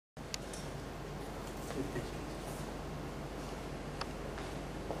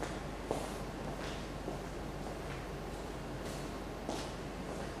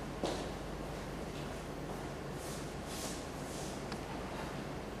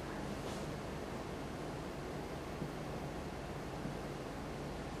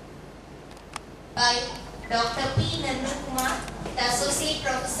by Dr. P. Nandan Kumar, the Associate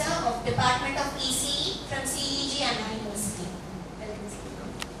Professor of Department of ECE from CEG Anna University.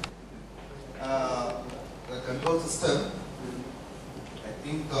 The control system, I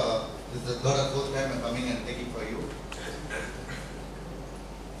think this is the third or fourth time I'm coming and taking for you.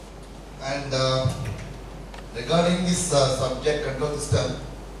 And regarding this subject control system,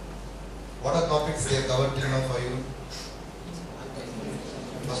 what are topics they have covered till now for you?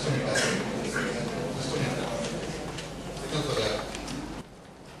 First unit.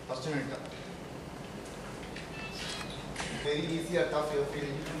 First unit. Very easy or tough you are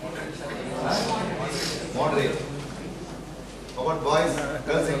feeling? Moderate. How about boys,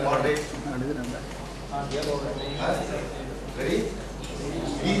 girls in moderate? Very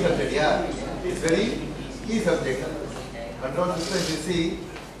easy subject, yeah. It's very easy subject. Control system, if you see,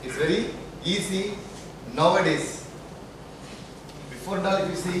 is very easy nowadays. Before that, if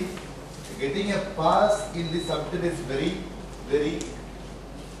you see, getting a pass in this subject is very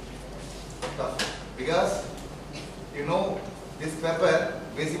tough. Because, you know, this paper,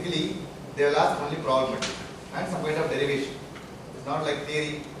 basically, they will ask only probability and some kind of derivation. It's not like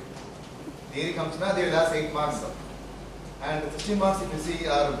theory. Theory comes now, they will ask 8 marks. And 16 marks, if you see,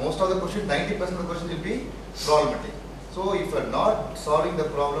 are most of the questions, 90% of the questions will be probability. So, if you are not solving the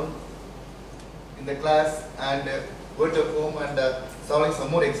problem in the class and go to home and solving some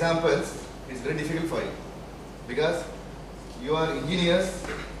more examples, it's very difficult for you. Because you are engineers,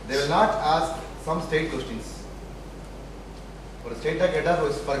 they will not ask some state questions. For a state data,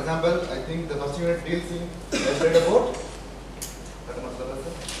 for example, I think the first unit deals in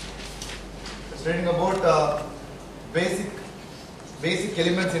studying about basic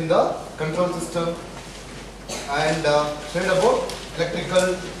elements in the control system, and studied about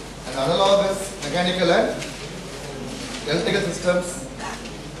electrical and analogous, mechanical and electrical systems,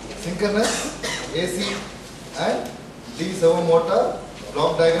 synchronous, AC and DC servo motor,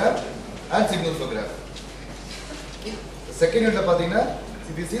 block diagram and signal flow graph. The second unit,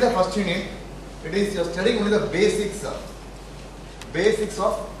 if you see the first unit, it is you are studying only the basics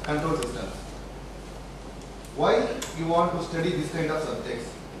of control systems. Why you want to study this kind of subjects?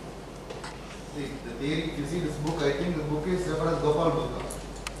 See, the theory, if you see this book, I think the book is referred as Gopal book.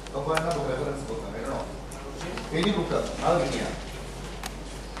 Gopal book, reference book, I don't know. Any book,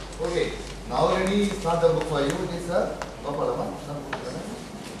 okay, now already it's not the book for you, it is Gopal.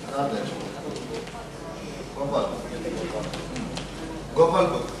 Not there. Gopal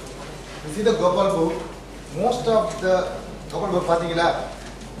book. You see the Gopal book, most of the Gopal book, Gopal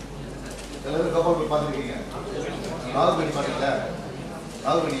book,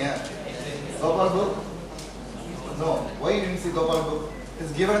 Gopal book? No. Why you didn't see Gopal book?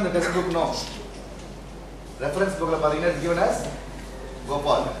 It's given in the textbook, no. Reference book is given as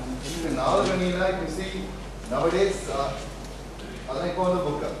Gopal. Now, if you see, nowadays,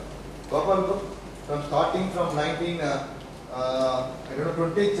 Gopal book, from starting from 20th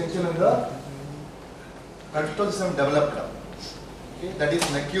century, in the control system developed. Okay, that is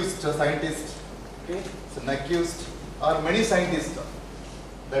Nyquist scientist. Okay, so Nyquist or many scientists.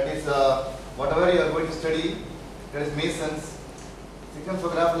 That is whatever you are going to study. There is Mason's signal flow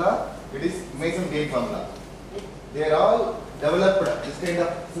graph law. It is Mason-Gain formula. They are all developed this kind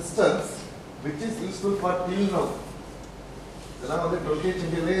of systems, which is useful for till now. I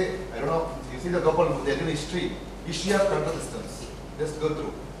don't know. You see the Gopal, they are in history of control systems. Just go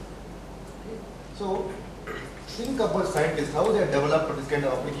through. So, think about scientists, how they have developed this kind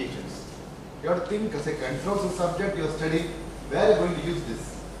of applications. You have to think as a control subject you are studying, where are you going to use this?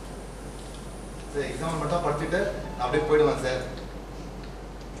 Say, exam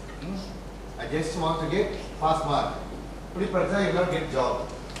I just want to get pass mark. You will not get job.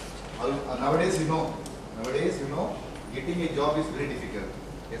 Nowadays, you know, getting a job is very difficult.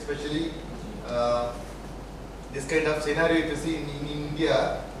 Especially this kind of scenario if you see in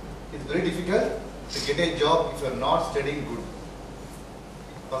India, it's very difficult to get a job if you are not studying good.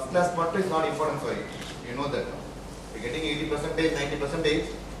 First class motto is not important for you. You know that. You're getting 80%, 90%.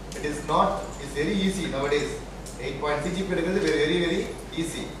 It is not, it's very easy nowadays. 8.6 GPA is very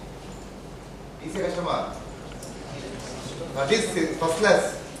easy. Easy customer. That is first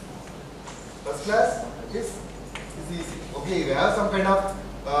class. First class is easy. Okay, you have some kind of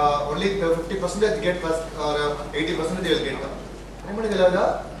only 50% get first or 80% they will get. How many will have the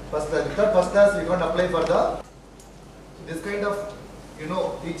first class? Without first class, you can't apply for the. This kind of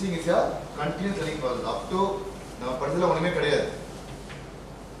teaching is a continuous learning process. Up to now,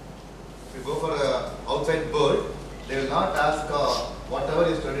 if you go for outside world, they will not ask whatever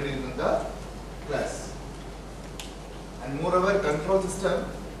you studied in the class. And moreover, control system,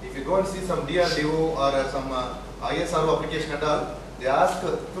 If you go and see some DRDO or some ISRO application and all, they ask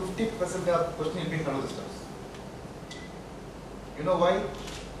 50% of question will be in control systems. You know why?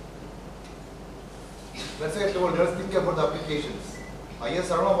 That's why I told you, think about the applications.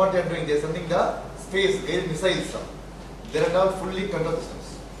 IS, I don't know what they are doing. They are sending the space, guided missiles. They are all fully control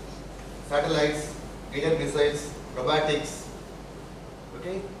systems. Satellites, guided missiles, robotics,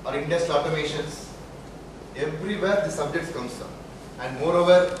 okay, or industrial automations. Everywhere the subjects comes up. And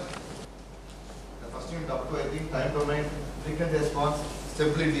moreover, the first unit up to I think time domain, frequency response,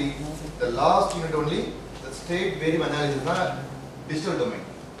 stability. The last unit only, the state variable analysis, digital domain.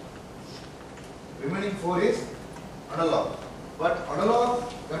 Remaining 4 is analog. But analog,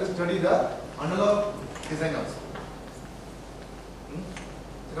 that is study the analog design also.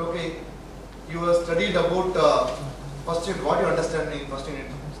 So, okay, you have studied about first unit. What you understand in first unit?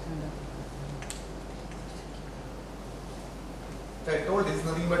 So I told this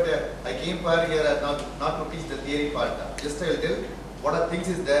nothing but I came for here not to teach the theory part. Just I will tell what are things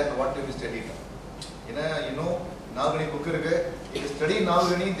is there and what to be studied. You know, Nagani book if you study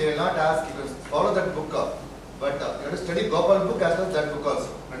Nagani, they will not ask you to follow that book up. But you have to study Gopal book as well as that book also.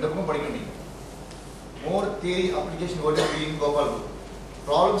 More theory application what is in Gopal book.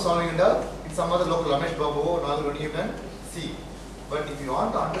 Problem solving in some other local Ramesh Babu, Nagani you can see. But if you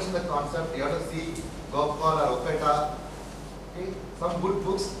want to understand the concept, you have to see Gopal or Opeta. Okay, some good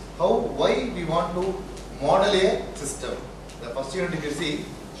books, why we want to model a system. The first unit if you see,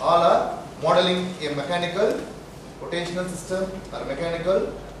 all are modeling a mechanical rotational system or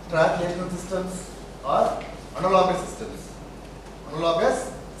mechanical translational systems or analogous systems.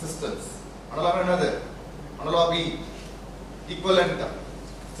 Analogous systems. Analog another. Analog equivalent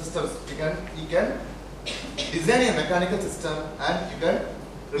systems. You can design a mechanical system and you can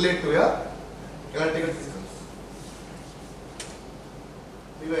relate to a electrical systems.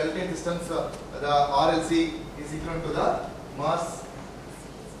 Your electrical systems, the RLC is equal to the mass,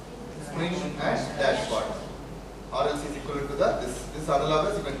 spring and dashpot. RLC is equal to the this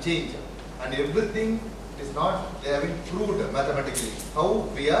analogous you can change, and everything is not, they have been proved mathematically how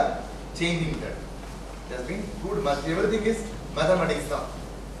we are changing that. It has been proved everything is mathematics now.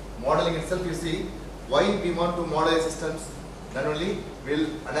 Modeling itself, you see why we want to model systems, then only we'll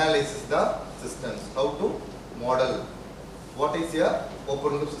analyze the systems, how to model. What is a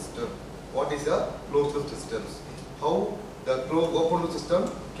open loop system? What is a closed loop systems? How the open loop system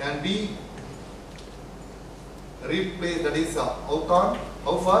can be replaced, that is how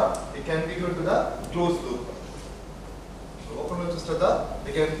far it can be given to the closed loop. So open loop system,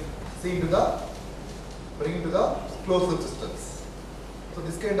 we can see into the, bring into the closed loop systems. So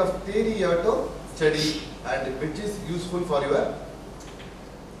this kind of theory you have to study and which is useful for your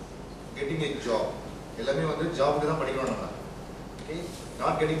getting a job. Job okay,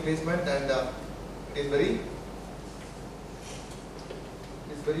 not getting placement and it is very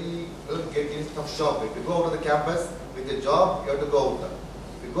well getting tough job. If you go out of the campus with a job, you have to go out.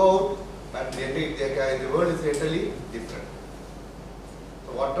 If you go out and the world is entirely different.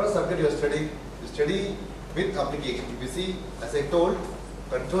 So whatever subject you are studying, you study with application. If you see, as I told,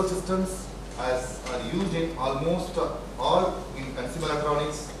 control systems are used in almost all in consumer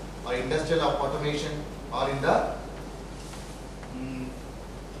electronics or industrial automation or in the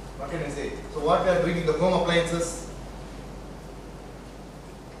what can I say? So what we are doing in the home appliances,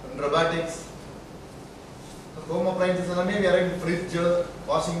 in robotics, the home appliances we are in fridge,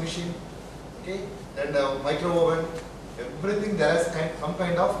 washing machine, okay, and micro oven, everything there is some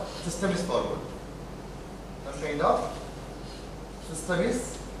kind of system is forward. Some kind of system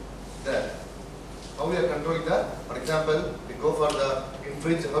is there. How we are controlling that? For example, we go for the in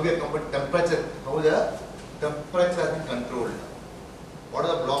fridge, how we are comparing temperature, how the temperature has been controlled. What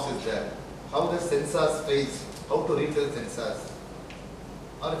are the blocks is there? How the sensors face, how to read the sensors.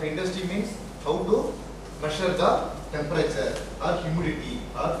 Or if industry means how to measure the temperature or humidity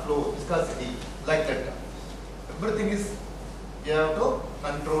or flow, viscosity, like that. Everything is you have to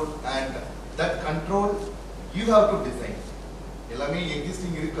control, and that control you have to design. Ellame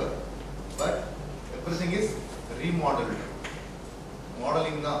existing irukku, but everything is remodeled.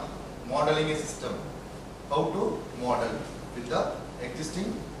 Modeling a system. How to model with the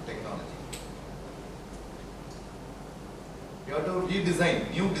existing technology. You have to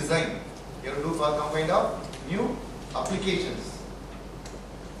redesign, new design. You have to do for some kind of new applications.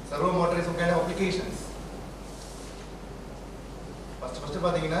 Servo motor is some kind of applications. First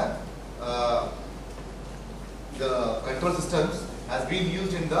the control systems has been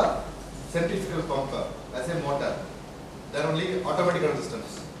used in the centrifugal pump as a motor. They are only automatic control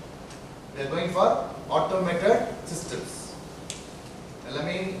systems. They are going for automated systems.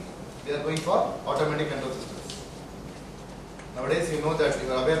 we are going for automatic control systems. Nowadays, you know that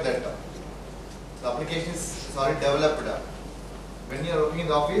you are aware that the application is already developed. When you are working in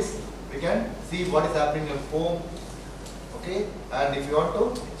the office, we can see what is happening in your home. Okay, and if you want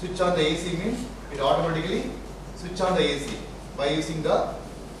to switch on the AC, means it automatically switch on the AC by using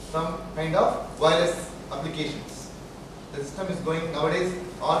some kind of wireless applications. The system is going nowadays.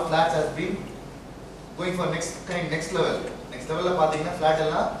 All flats has been going for next level. Next level la pathina flat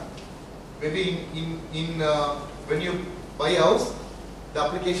ella maybe in when you buy a house, the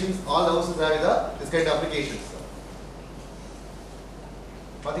applications, all the houses have this kind of applications.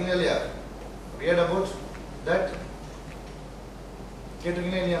 Pathina liya read about that.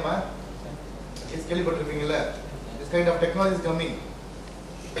 கேட்டிருக்கீங்களா இல்லையாமா? கேள்விப்பட்டிருப்பீங்கல்ல. This kind of technology is coming.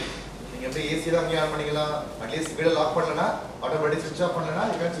 நீங்க அப்படியே AC தான் அங்கே on பண்ணிக்கலாம். At least வீட lock பண்ணலனா automatic ஸ்விட்ச் ஆஃப் பண்ணலனா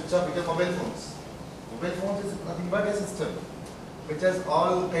you can switch off with your mobile phones. Mobile phones is nothing but a system which has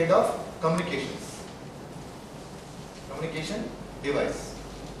all kind of communication device.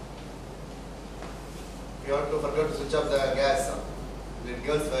 You have to forget to switch off the gas. The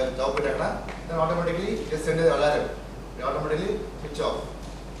girls were job it then automatically just send an alarm. They automatically switch off.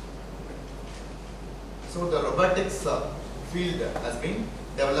 So the robotics field has been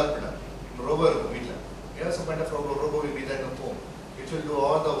developed. Robo will have some kind of robo will be there in the home. It will do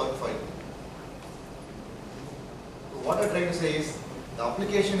all the work for you. So what I'm trying to say is the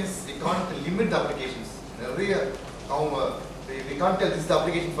application is, we can't limit the applications. We can't tell this is the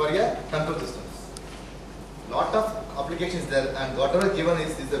application for your control systems. Lot of applications there, and whatever given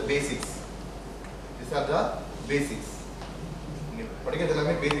is the basics. These are the basics.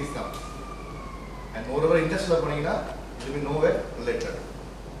 Particularly basics now. And moreover, industrial it will be nowhere related.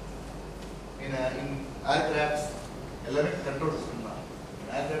 In aircrafts, electronic control system. In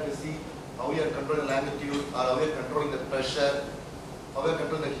aircraft, you see how you are controlling the latitude, or how you are controlling the pressure, how you are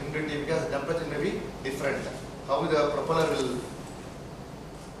controlling the humidity, because the temperature may be different. How the propeller will.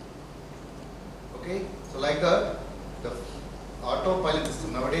 Okay, so like that, the autopilot system.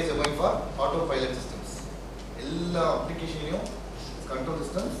 Nowadays, you are going for autopilot systems. All application control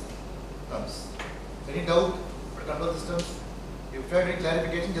systems comes. Any doubt for control systems? If you have any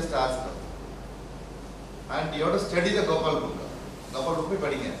clarification, just ask them. And you have to study the Gopal book. Gopal book is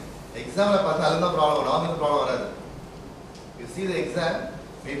reading. Exam la pathna alna problem, wrong problem varadu. You see the exam,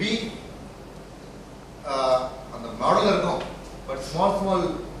 maybe on the model irukum, but small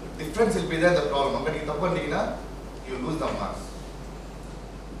difference will be there in the problem. Amma nee thappu pannina, you lose the marks.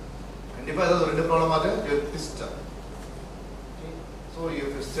 And if there is a problem, you will twist. So if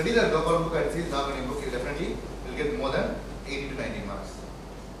you study the Gopal book and see the Nagani book, you definitely will get more than 80 to 90 marks.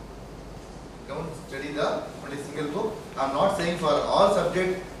 Don't study the only single book. I am not saying for all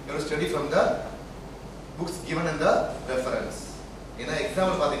subjects you have to study from the books given in the reference. In an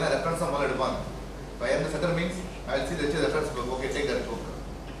example, reference if I am the center means I will see the reference book. Okay, take that book.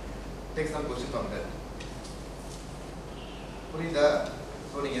 Take some question from that.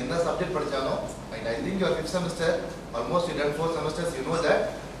 So, you have subject and I think your 5th semester, almost you done 4 semesters, you know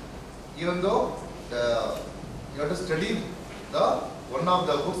that even though you have to study one of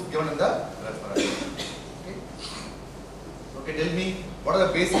the books given in the reference. Okay, tell me what are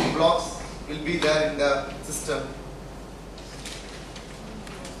the basic blocks will be there in the system.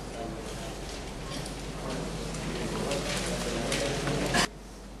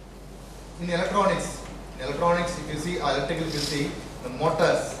 In electronics, if you see electrical, if you see the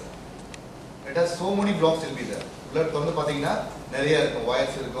motors, it has so many blocks will be there.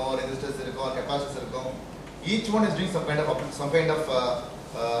 Wires, resistors, capacitors. Each one is doing some kind of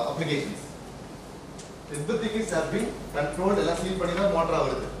applications. Everything is have been controlled.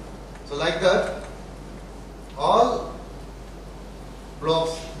 Motor. So like that, all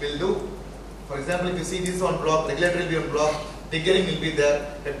blocks will do. For example, if you see this one block, regulator will be a block, triggering will be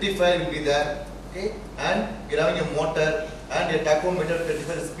there, rectifier will be there. Okay, and we are having a motor and a tachometer to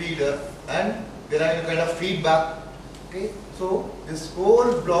rectify the speed, and we are having a kind of feedback. Okay, so this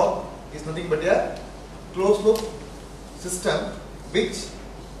whole block is nothing but a closed loop system, which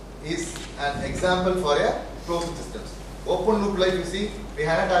is an example for a closed loop system. Open loop, like you see, we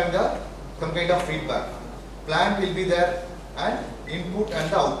are not having some kind of feedback. Plant will be there, and input and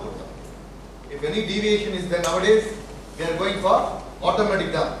the output. If any deviation is there nowadays, we are going for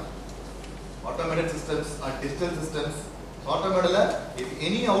automatic automated systems or digital systems. Automatic, if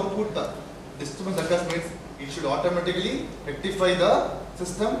any output disturbance occurs, means it should automatically rectify the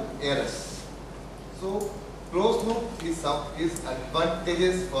system errors. So closed loop is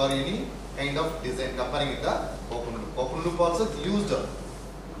advantageous for any kind of design comparing with the open loop. Open loop also is used.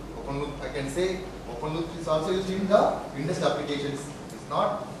 Open loop, I can say, open loop is also used in the industrial applications. It's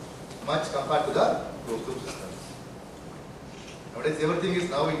not much compared to the closed loop systems. Nowadays everything is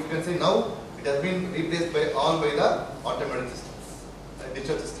now, you can say now it has been replaced by all by the automated systems,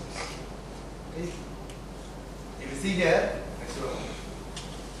 digital systems. Okay. If you see here, next one.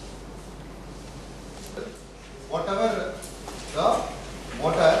 Whatever the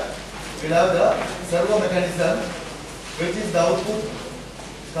motor will have the servo mechanism which is the output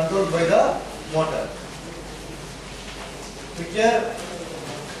controlled by the motor. So here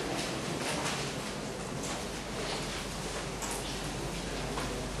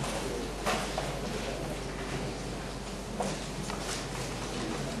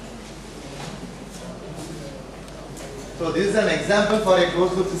so this is an example for a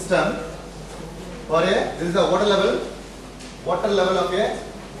closed loop system. This is the water level of a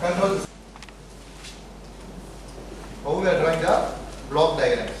control system. How we are drawing the block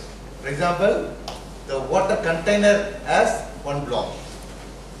diagrams. For example, the water container has one block.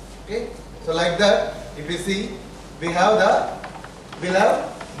 Okay, so like that, if you see, we'll have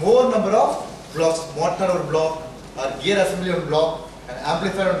more number of blocks, motor or block, or gear assembly on block, an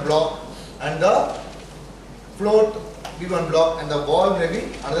amplifier on block, and the float will be one block, and the valve may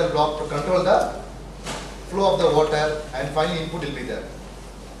be another block to control the flow of the water, and final input will be there.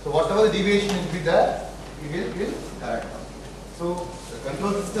 So whatever the deviation will be there, we will correct. So the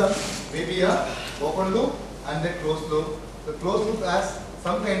control system may be a open loop and a closed loop. The closed loop has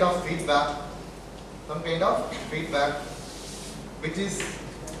some kind of feedback, which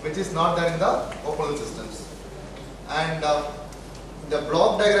is not there in the open loop systems. And the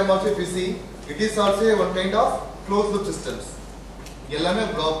block diagram also, if you see, it is also one kind of closed loop systems.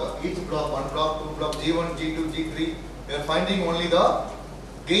 Yellame block, each block, one block, two block, G1, G2, G3, we are finding only the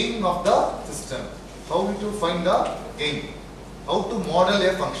gain of the system. How to find the gain? How to model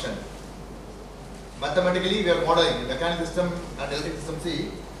a function? Mathematically, we are modeling. Mechanical system and electric system,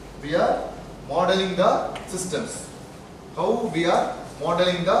 see, we are modeling the systems. How we are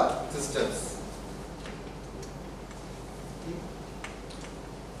modeling the systems?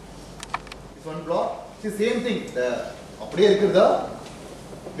 This one block, see, same thing.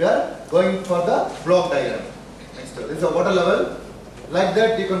 We are going for the block diagram. Next, this is a water level. Like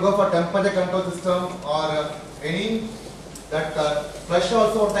that, you can go for temperature control system or any that flush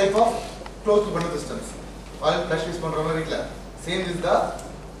also a type of closed loop control systems. All flush is same is the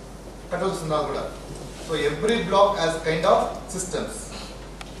control system. So every block has kind of systems.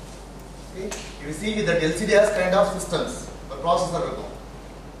 Okay. You see that LCD has kind of systems. The processor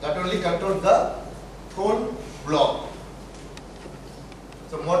that only controls the whole block.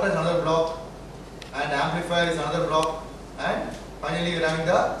 So motor is another block, and amplifier is another block, and finally we are having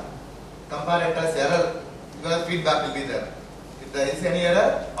the comparator's error, because feedback will be there. If there is any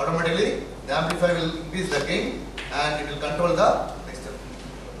error, automatically the amplifier will increase the gain and it will control the next step.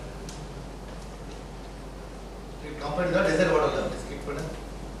 Compared to the desired water level.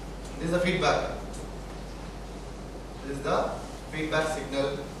 This is the feedback. This is the feedback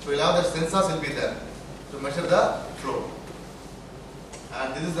signal. So we will have the sensors will be there to measure the flow.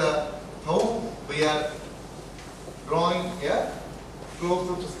 And this is how we are drawing a closed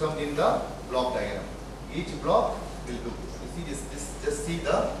loop system in the block diagram. Each block will do. You see this just see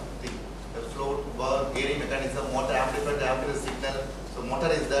the thing. The float, valve, gearing mechanism, motor, amplifier, the amplifier signal. So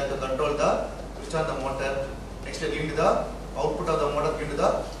motor is there to control the switch on the motor. Next giving to the output of the motor, giving to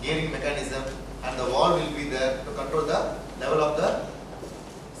the gearing mechanism, and the valve will be there to control the level of the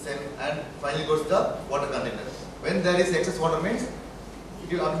cell, and finally goes the water container. When there is excess water means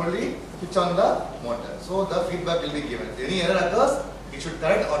it will automatically switch on the motor. So the feedback will be given. If any error occurs, it should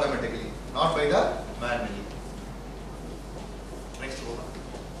correct automatically, not by the manually. Next one.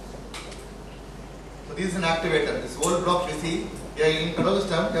 So this is an activator. This whole block you see here in control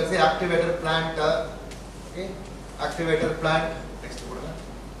system, you can say activator plant, okay, activator plant. Next one.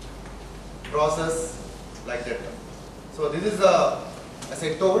 Process like that. So this is as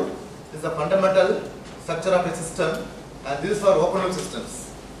I told, this is the fundamental structure of a system, and this is for open loop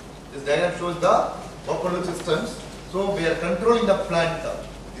systems. This diagram shows the open loop systems. So we are controlling the plant.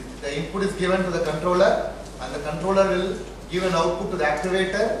 The input is given to the controller, and the controller will give an output to the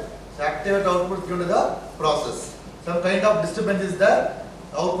activator. The activator output is given to the process. Some kind of disturbance is there,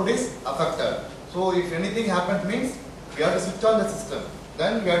 the output is affected. So if anything happens means we have to switch on the system.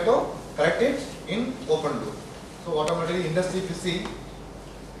 Then we have to correct it in open loop. So automatically industry, if you see,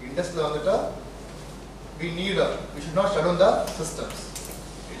 industry we should not shut down the systems.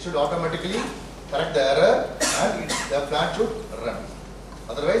 It should automatically correct the error and the plant should run.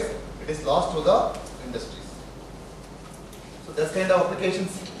 Otherwise, it is lost to the industries. So this kind of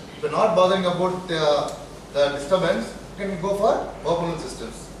applications, if you are not bothering about the disturbance, you can go for open loop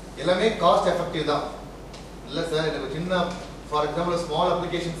systems. எல்லாமே cost effective தான். இல்ல sir எனக்கு சின்ன for example small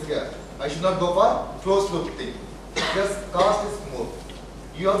applications I should not go for closed loop thing because cost is more.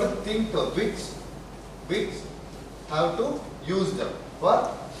 You have to think of which have to use them for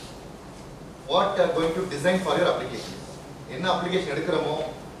what you are going to design for your application. என்ன application எடுக்கறோமோ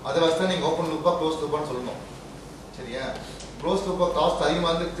அத வச்சு நீங்க open loop ஆ closed loop ஆ சொல்லணும். சரியா? Closed loop cost அதிகமா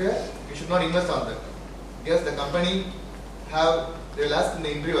இருந்துச்சு, you should not invest on that. Yes, the company they will ask in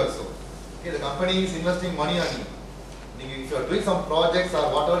the interview also. Okay, the company is investing money on you. If you are doing some projects or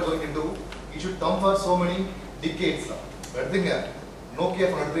whatever you are going to do, you should come for so many decades. Nokia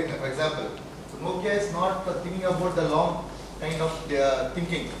for example. So Nokia is not thinking about the long kind of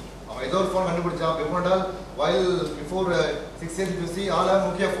thinking. While before 6 years you see all have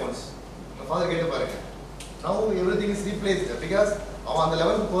Nokia phones. My father get it. Now everything is replaced because on the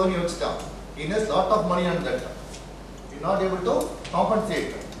level he invests lot of money on that. He is not able to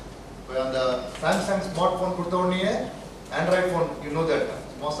compensate. On the Samsung smartphone Android phone, you know that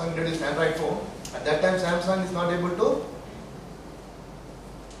Samsung introduced Android phone. At that time Samsung is not able to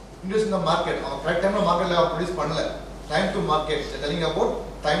introduce in the market. Right time the market level produce panla. Time to market. Telling about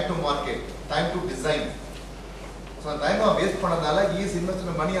time to market, time to design. So time waste panadala he is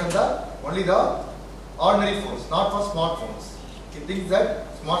investing money on the only the ordinary phones, not for smartphones. He thinks that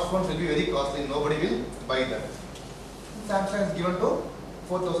smartphones will be very costly, nobody will buy that. Samsung is given to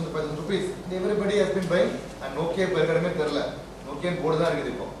 4,000 to 5,000 rupees. Everybody has been buying and Nokia bergadame therla. Nokia board da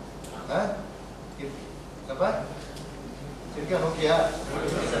irukku ipo. Appa? Irukka Nokia?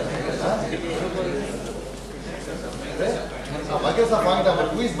 Microsoft buying the, but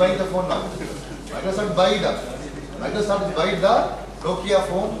who is buying the phone now? Microsoft buy the Nokia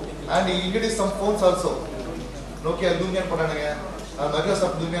phone and he introduced some phones also. Nokia Lumia podananga,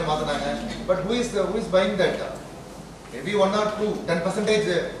 Microsoft Lumia maatananga. But who is buying that? Maybe 1 or 2,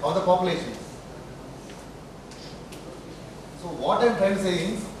 10% of the population. So what I am trying to say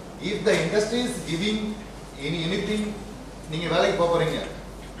is, if the industry is giving anything,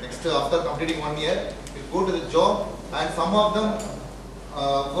 next after completing 1 year, you go to the job and some of them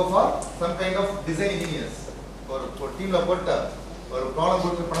go for some kind of design engineers. For team or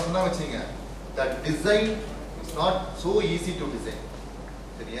problem that design is not so easy to design.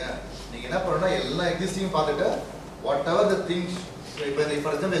 Existing whatever the things, for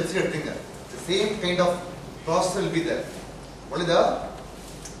example, the same kind of process will be there. Only the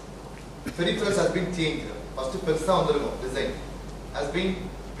peripherals has been changed. First design has been,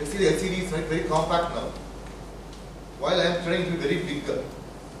 basically LCD is very compact now. While I am trying to be very big.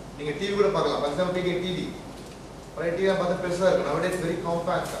 You TV, for example, take a TV. But TV nowadays very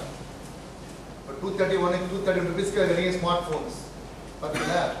compact. But 230 rupees are getting smartphones. But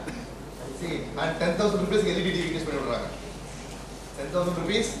see, and 10,000 rupees LED TV is 10,000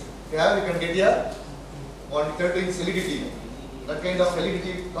 rupees, you can get a 130-inch LED TV. That kind of LED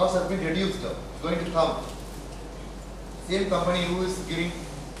TV cost has been reduced. It's going to come. Same company who is giving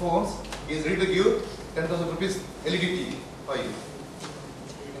phones is ready to give 10,000 rupees LED TV for you.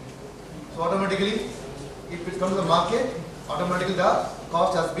 So automatically, if it comes to the market, automatically the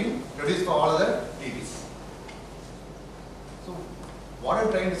cost has been reduced for all other TVs. So what I am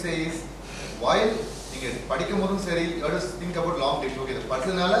trying to say is, while you have to think about long days, okay, the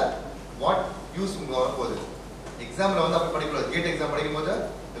person what use exam GATE exam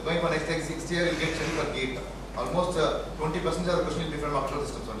going for next 6 years, you get scheduled for GATE. Almost 20% of the question will be from control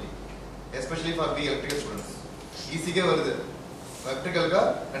systems only, especially for the electrical students. ECK electrical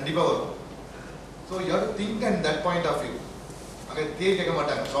so you have to think in that point of view.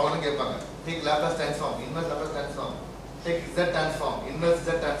 Take Laplace transform, inverse Laplace transform, take Z transform, inverse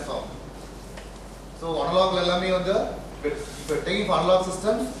Z transform. So analog if you are taking for analog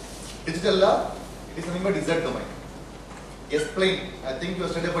system, digital it is nothing but Z domain. S-plane, I think you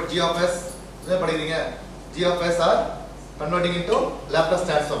studied about G of S. G of S are converting into Laplace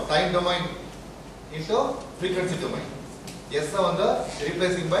transform, time domain into frequency domain. S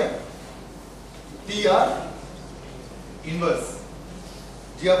replacing by T or inverse.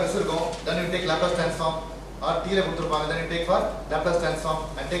 G of S will go, then you take Laplace transform, or T then you take for Laplace transform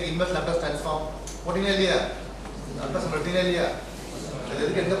and take inverse Laplace transform. What in area? Laplace area.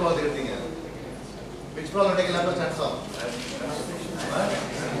 Which problem take Laplace transform?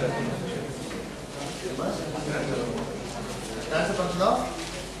 Transfer function of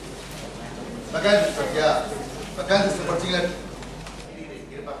mechanical system, yeah. Mechanical system, particular.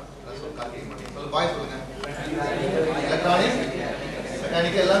 Electronic,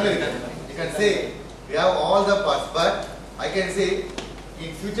 mechanical, you can say we have all the parts, but I can say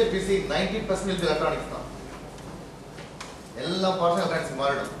in future we see 90% will be electronics now. All parts of electronics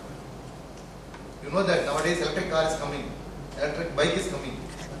involved. You know that nowadays electric car is coming, electric bike is coming.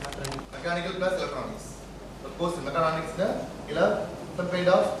 Mechanical plus electronics. Of course, mechanics is some kind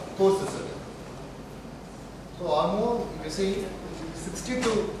of courses. So almost you see 60 to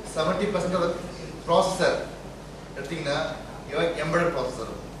 70% of the processor, I think embedded processor.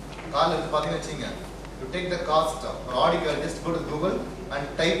 You take the cost for Audi car, just go to Google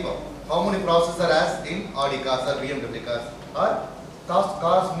and type how many processor has in Audi cars or BMW cars, or cost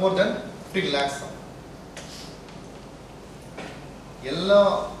cars more than 15 lakhs.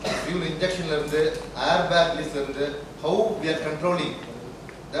 Yellow fuel injection, airbag list, how we are controlling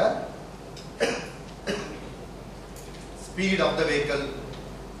the speed of the vehicle.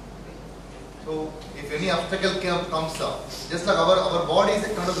 So if any obstacle comes up, just like our body is a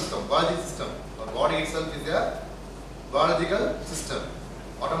control system, biology system. Our body itself is a biological system.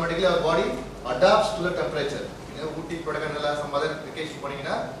 Automatically our body adapts to the temperature. You know, Ooty, Kodaikanal, some other vacation,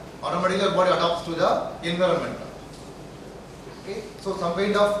 automatically our body adapts to the environment. Okay, so some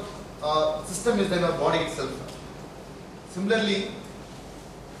kind of system is in our body itself. Similarly,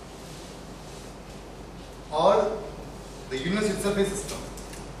 all the universe itself is system.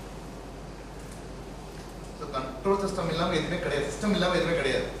 So control system system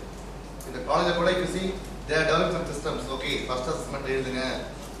in the college if you see, they are developing some systems. Okay, first assessment test,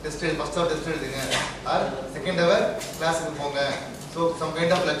 first test, or second ever class. So some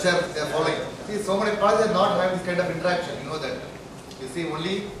kind of lecture they are following. See, so many colleges are not having this kind of interaction. You know that. You see,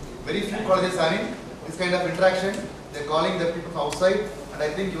 only very few colleges having this kind of interaction. They are calling the people from outside, and I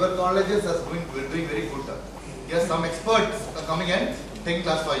think your colleges are doing very good. Yes, some experts are coming and taking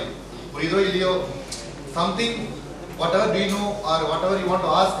class for you. Something, whatever do you know or whatever you want to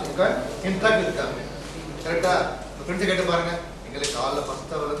ask, you can interact with them. Correct? Friends, get a first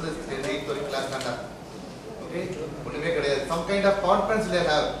class. Okay? Some kind of conference they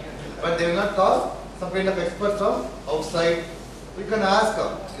have, but they will not call some kind of experts from outside. We can ask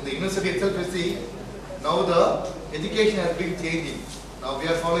in the university itself. You see, now the education has been changing. Now we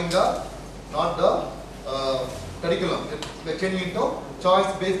are following not the curriculum. We are changing into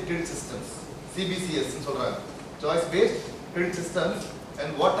choice-based credit systems. CBCS, choice-based credit systems,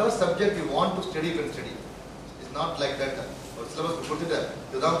 and whatever subject you want to study, you can study. It's not like that. If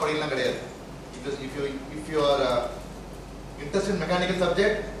you are interested in mechanical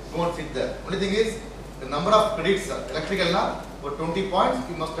subject, don't sit there. Only thing is, the number of credits, electrical for 20 points,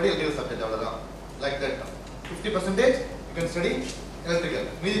 you must study electrical subject. Like that. 50% you can study electrical.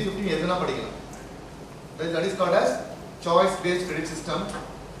 Maybe 50 years that is called as choice-based credit system,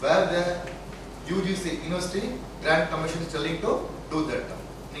 where the UGC University Grant Commission is telling to do that.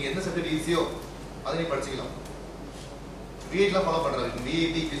 You can subject easy, V8 follow VAT,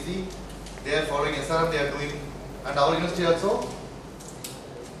 PC, they are following, SRM they are doing, and our university also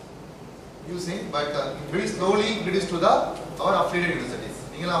using, but very slowly introduced to our affiliated universities.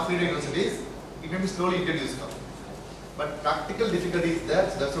 Affiliated universities, it can be slowly introduced now. But practical difficulty is there,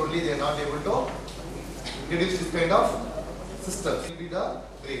 so that's only they are not able to introduce this kind of system. It will be the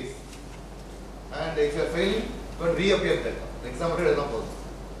grades. And if you are failing, you can reappear that. The exam is not possible.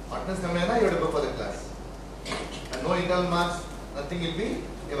 Attendance you have to go for the class. And no internal marks, nothing will be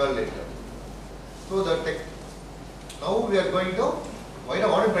evaluated. So now we are going to, what I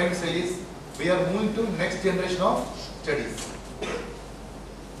am trying to say is, we are moving to next generation of studies.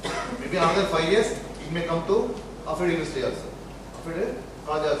 Maybe another 5 years, it may come to affiliated university also, affiliated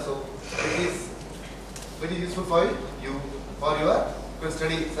college also. It is very useful for you, for your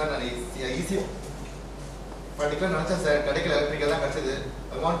study. Easy. Particular electrical, I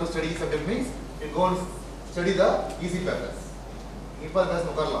want to study subject means you go and study the easy papers.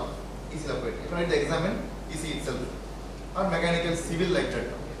 Easy you write the exam in easy itself. Or mechanical, civil like that.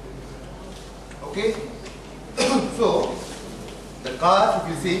 Okay? So, the car, if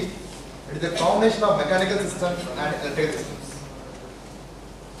you see, it is a combination of mechanical systems and electrical systems.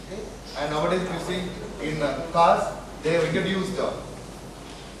 Okay? And nowadays, if you see, in cars, they have introduced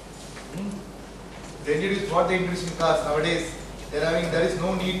what they introduced in cars nowadays. There is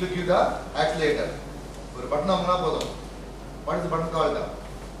no need to give the accelerator. What is the button called?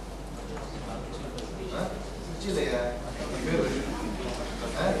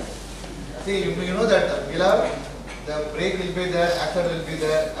 See, you know that the brake will be there, accelerator will be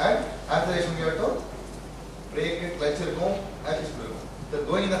there, and acceleration you have to brake, clutch, acceleration. So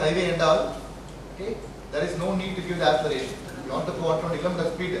going in the highway and all, okay, there is no need to give the acceleration. You want to go 120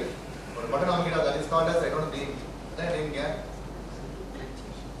 km speed. But button on that is called as, I don't know the name.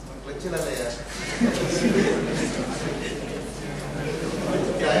 Clutch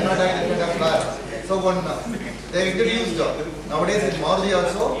I am not having that kind of car. So they introduced nowadays in Maruti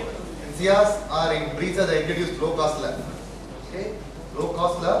also, in Ciaz or in Brezza they introduced low cost slab. Okay, low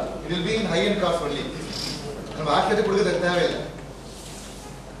cost slab. It will be in high end cars only. They're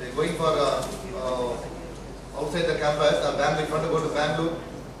going for outside the campus. Bangalore, if you want to go to Bangalore,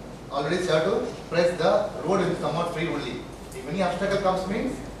 already start to press the road will come out free only. If any obstacle comes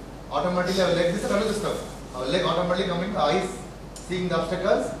means automatically our leg, this is another system. Our leg automatically coming, the eyes seeing the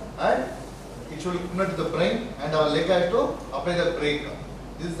obstacles and it should connect to the brain and our leg has to apply the brake.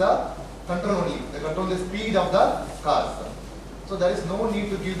 This is the control only. They control the speed of the cars. So there is no need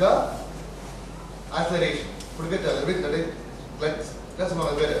to give the acceleration. Forget that is clutch. That's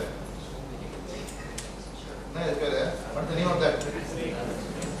what better. What's the name of that?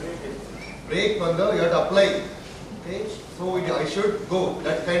 Brake you have to apply. Okay, so I should go.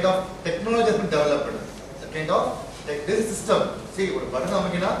 That kind of technology has been developed. That kind of this system. See,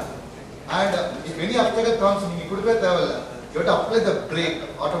 button and if any obstacle comes, you have to apply the brake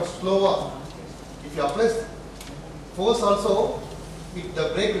out of slower. If you apply force also,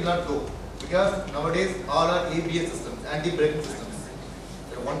 the brake will not go because nowadays all are ABS systems, anti-braking systems.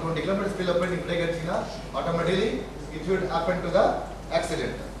 120 kilometers speed up and brake automatically it should happen to the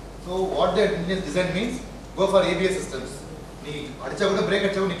accident. So what the engineers design means, go for ABS systems. You brake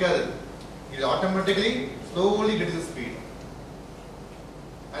it automatically slowly get the speed.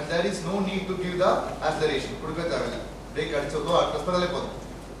 And there is no need to give the acceleration. Brake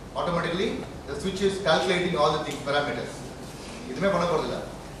automatically the switch is calculating all the things, parameters.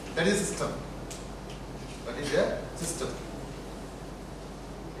 That is system. That is a system.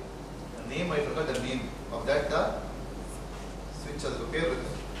 The name, I forgot the name of that, the switch.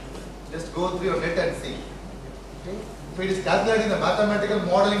 Just go through your net and see. Okay? If it is calculating the mathematical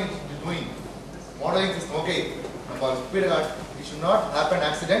modeling, it is doing. Modeling system, okay. Speed, it should not happen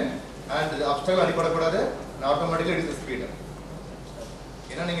accident and the obstacle and automatically reduce the speed.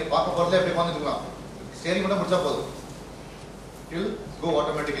 Steering it will go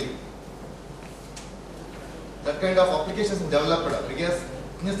automatically. That kind of applications developed because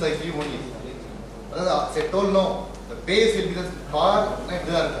it's like you only. Say told no, the base will be the car like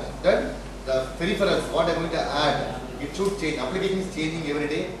that. Then the peripherals, what I'm going to add, it should change. Application is changing every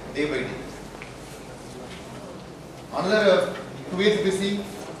day, day by day. Another 2 ways we see,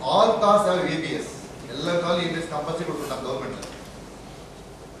 all cars have ABS. All cars ABS compulsory to the government.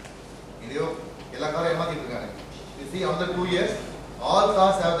 You see, another 2 years, all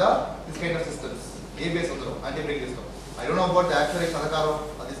cars have this kind of systems. ABS, anti-braking system. I don't know about the acceleration of the car,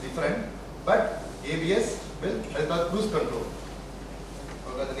 that is different, but ABS will, it is called cruise control.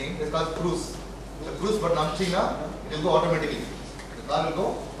 The name is called cruise. The cruise button it will go automatically. The car will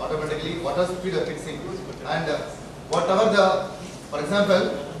go automatically, whatever speed you are fixing. And whatever for example,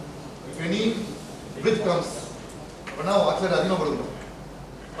 if any bridge comes, now accelerate adhigam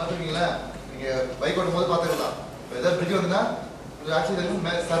bike whether bridge actually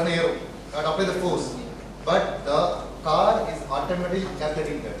apply the force. But the car is automatically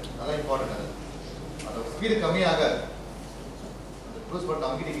calculating that. That's important. Speed coming the cruise button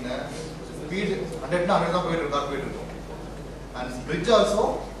speed 100 car. And bridge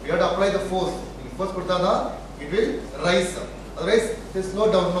also, we have to apply the force. If force it will rise. Otherwise, it will slow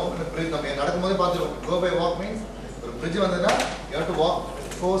down. No, bridge go by walk means bridge you have to walk.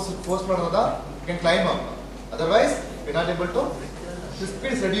 Force you can climb up. Otherwise, you are not able to. The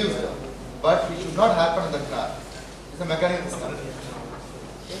speed is reduced, but it should not happen in the car. It's a mechanical system.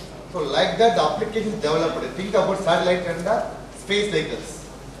 So, like that, the application is developed. Think about satellite and the space vehicles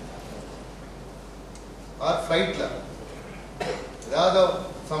or flight.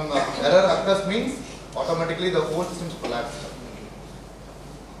 Some error occurs means automatically the whole system is collapsed.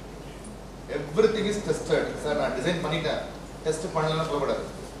 Everything is tested. Sir, design test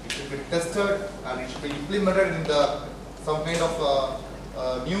it should be tested and it should be implemented in some kind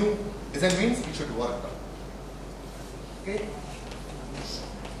of new design means it should work. Okay.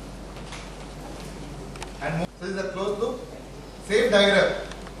 And so this is a closed loop. Same diagram.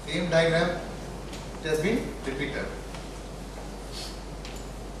 Same diagram it has been repeated.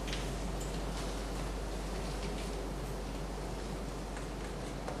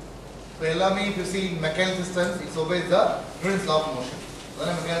 So LME, if you see in mechanical systems, it obeys the Newton's law of motion.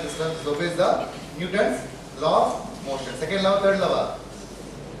 Other mechanical systems, it obeys the Newton's law of motion. Second law, third law.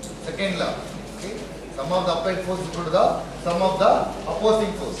 Second law. Okay. Sum of the applied force is equal to the sum of the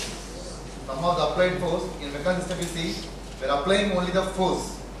opposing force. Sum of the applied force in mechanical system, you see, we are applying only the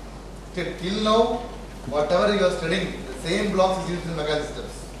force. Okay. Till now, whatever you are studying, the same blocks is used in mechanical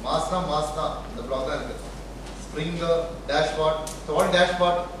systems. Mass, the block spring, dashpot. So what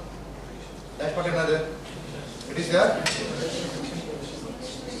dashpot? Dash part another. It is the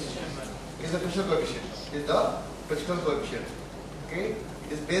frictional coefficient. It is the frictional coefficient. Okay,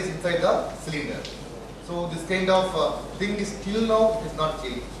 it is placed inside the cylinder. So this kind of thing is still now is not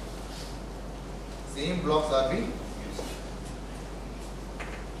changed. Same blocks are being used.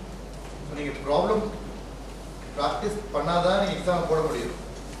 So you problem practice பண்ணாதான் நீ exam போட முடியும்.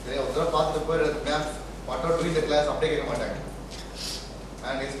 சரி ஒருத்தர பார்த்துட்டு போய் ma'am what are doing the class அப்படியே கேட்க மாட்டாங்க.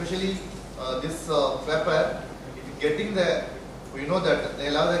 And especially this paper, if you getting the, you know that they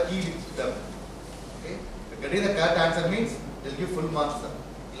allow the key with them. Okay, getting the correct answer means they'll give full marks.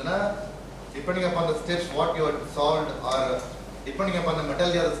 இல்லனா depending upon the steps what you have solved or depending upon the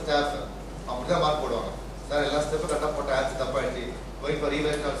methodology of the staff, அப்படிதான் mark போடுவாங்க. Sir எல்லா step கரெக்டா போட்ட answer தப்பா ஆயிடுச்சு. going for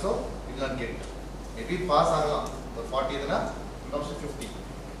revision also you will not get. Maybe pass ஆகலாம். ஒரு 40 இதுனா comes to 50.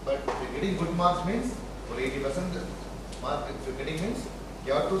 But if you getting good marks means for 80% mark if you getting means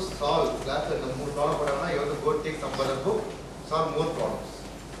you have to solve class and the more problem padana you have to go take some other book, solve more problems.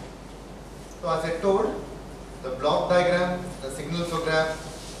 So as I told, the block diagram, the signal flow graph,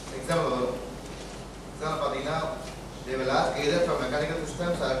 example pathina they will ask either from mechanical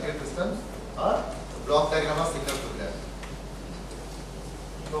systems or electrical systems or block diagram or signal flow graph.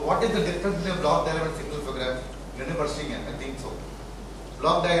 So what is the difference between block diagram and signal flow graph? Rendu padichinga, I think so.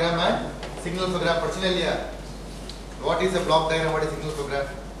 Block diagram and signal flow graph padichinga illaya? What is a block diagram? What is signal flow graph?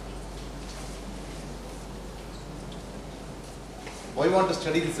 Why you want to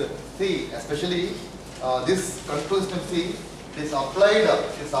study this? See, especially this control system. See, it is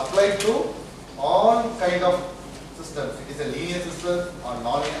applied to all kind of systems. It is a linear system or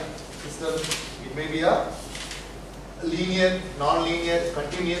non-linear system. It may be a linear, non-linear,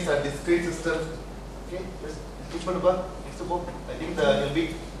 continuous, or discrete system. Okay, just keep on the next book. I think the will be.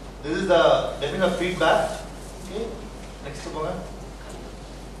 This is the definition of feedback. Okay. Next book.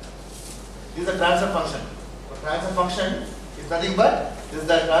 This is the transfer function. The transfer function is nothing but this is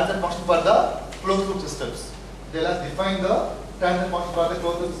the transfer function for the closed loop systems. They will define the transfer function for the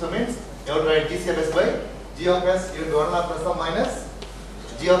closed loop system means you have to write dCFS by G of S. You have to run plus or minus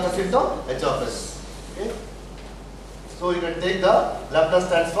G of S into H of S. Okay. So you can take the Laplace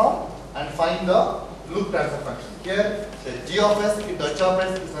transform and find the loop transfer function. Here the G of S into H of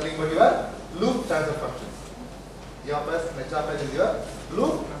S is nothing but your loop transfer function. G of S and H of S is your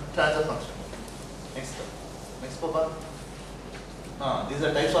loop transfer function. Next Papa. These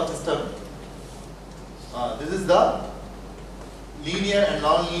are types of system. This is the linear and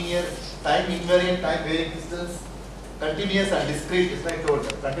non-linear, time invariant, time varying systems, continuous and discrete. Is like told.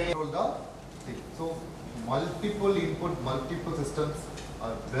 Continuous the thing. So multiple input, multiple systems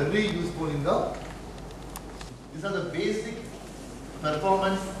are very useful in the. These are the basic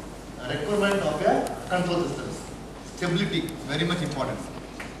performance requirement of your control systems. Stability, very much important.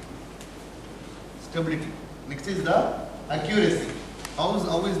 Stability. Next is the accuracy. How is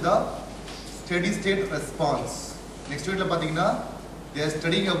the steady state response? Next week they are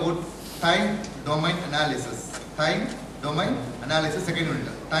studying about time domain analysis. Time domain analysis, second unit.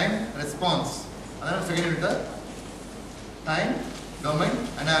 Time response. Another second unit. Time domain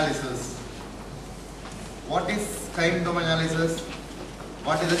analysis. What is time domain analysis?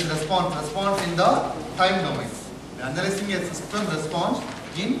 What is its response? Response in the time domain. We are analyzing a system response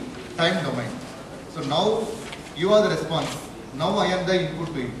in time domain. So now you are the response. Now I am the input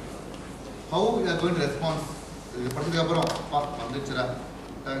to it. How you are going to respond? You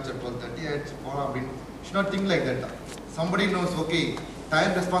should not think like that. Somebody knows, okay,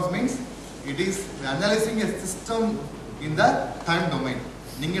 time response means it is analyzing a system in the time domain.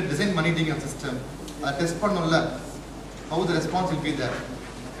 You design a system. Test how the response will be there.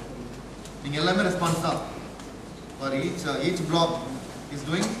 You response for each block is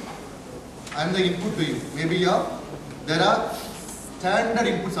doing. I am the input to you. Maybe there are standard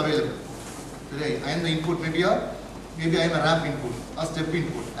inputs available. Today I am the input. Maybe I am a ramp input, a step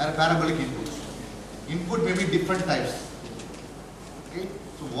input, or a parabolic input. Input may be different types. Okay.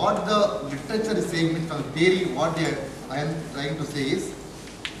 So what the literature is saying means from theory, what I am trying to say is,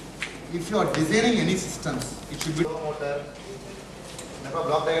 if you are designing any systems, it should be motor. Never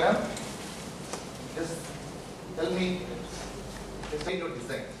block diagram. Just tell me. Just try to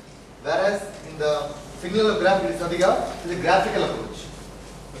design. Whereas in the signal graph, it is a graphical approach.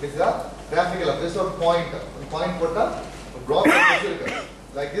 It is a graphical approach. So point put a block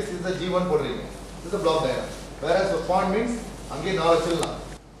like this is the G1 portrait. This is a block diagram. Whereas a point means again knowledge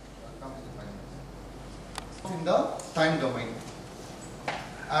in the time domain.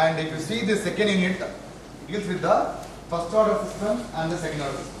 And if you see the second unit, it deals with the first order system and the second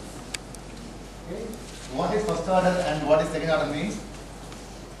order system. Okay. What is first order and what is second order means?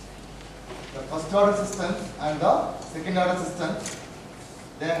 the first order systems and the second order systems,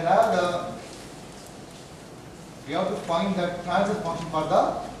 they have we have to find the transfer function for the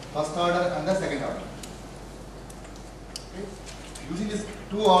first order and the second order. Okay. Using these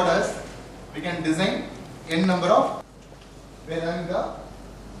two orders, we can design n number of where having the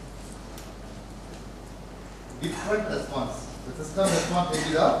different response. The system response will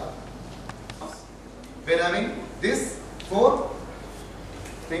be the we are having this 4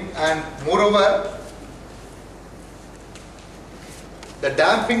 thing, and moreover the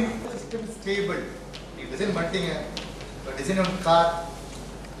damping system is stable. If design one design on car,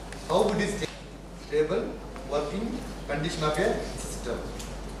 how it is stable working condition of a system.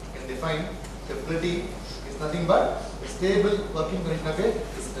 You can define stability is nothing but stable working condition of a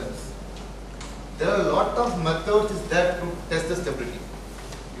system. There are a lot of methods is there to test the stability.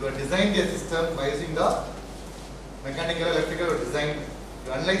 You have designed a system by using the mechanical, electrical design.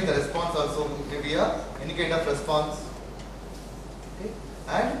 You analyze the response also, maybe any kind of response. Okay.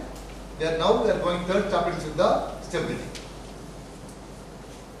 And now we are going third chapter with the stability.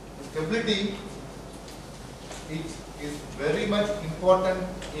 Stability is very much important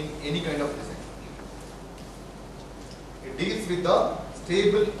in any kind of design. It deals with the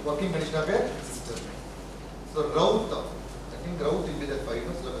stable working condition of a system. So Raut, I think Raut will be the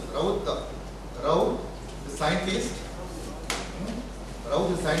final syllabus. Raut, the scientist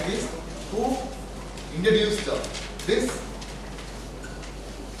who introduced this.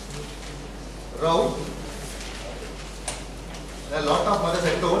 Raut, there are a lot of methods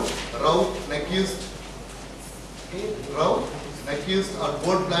I told. Raut, Nyquist, or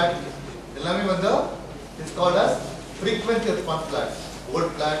Goldblatt. It's called as frequency response plot.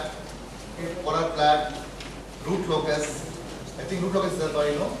 Goldblatt, polar plot, root locus. I think root locus is the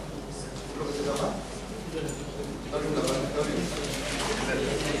you know. Root locus is the one.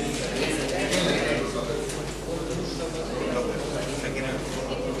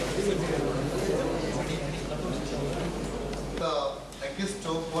 The Nyquist,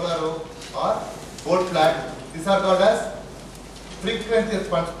 Polaro, or Goldblatt, these are called as frequency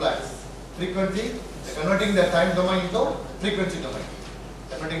response plots. Frequency, converting the time domain into frequency domain.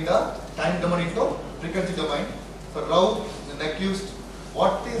 Converting the time domain into frequency domain. So Raut, the Nyquist,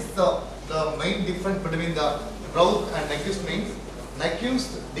 what is the main difference between the Raut and Nyquist means?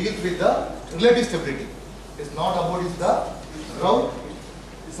 Nyquist deals with the relative stability. It's not about the Raut,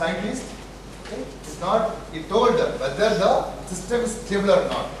 the scientist. Okay. It's not, he told whether the system is stable or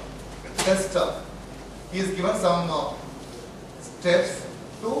not. Test, he is given some steps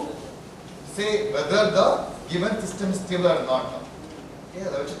to say whether the given system is stable or not. Okay,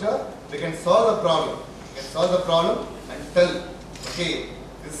 we can solve the problem. We can solve the problem and tell, okay,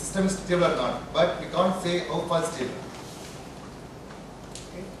 this system is stable or not, but we can't say how far stable.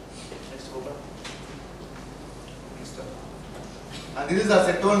 Okay, next over. And this is, as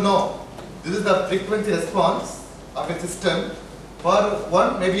I told now, this is the frequency response of a system for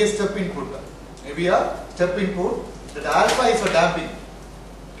one, maybe a step input. Maybe a step input, that alpha is for damping.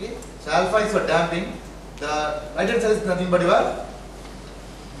 Okay, so alpha is for damping. The right hand side is nothing but your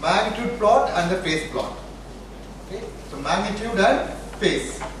magnitude plot and the phase plot. Okay, so magnitude and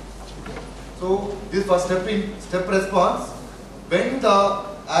phase. So this for step response. When the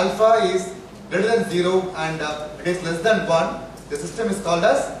alpha is greater than 0 and it is less than 1, the system is called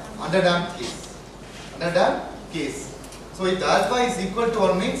as underdamped case. Underdamped case. So if the alpha is equal to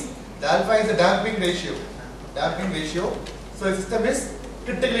 1 means the alpha is a damping ratio. Damping ratio. So the system is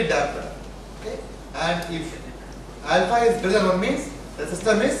critically damped. Okay? And if alpha is greater than 1 means the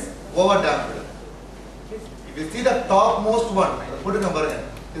system is over damped. Okay? If you see the topmost one, put a number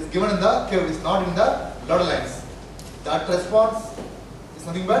in, is given in the curve, is not in the dotted lines. That response is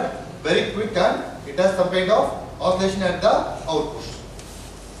nothing but very quick and it has some kind of oscillation at the output.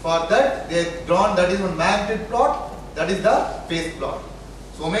 For that they have drawn, that is one magnitude plot, that is the phase plot.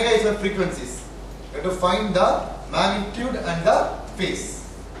 So omega is the frequencies. You have to find the magnitude and the phase.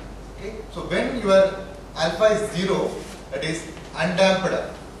 Okay? So when your alpha is 0, that is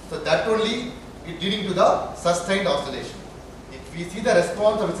undamped. So that only is leading to the sustained oscillation. If we see the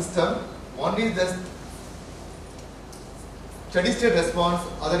response of a system, one is the steady state response,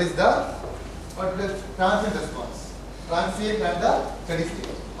 other is the transient response. Transient and the steady state.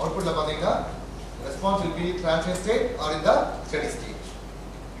 Output la pathinga, response will be transient state or in the steady state.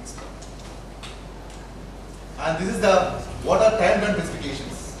 And this is the what are time domain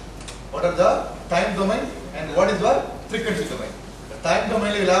specifications. What are the time domain and what is the frequency domain. The time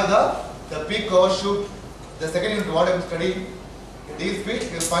domain will have the peak overshoot. The second unit what I am studying, these bits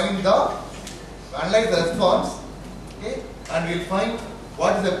we will find the analyze the response, okay, and we will find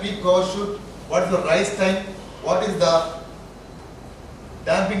what is the peak overshoot, what is the rise time, what is the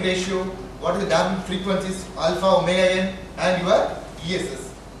damping ratio, what is the damping frequencies, alpha, omega n, and your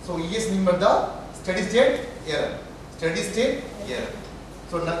ESS. So ES means the steady state error. Steady state error.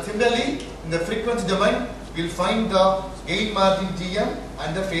 So similarly, in the frequency domain, we will find the gain margin GM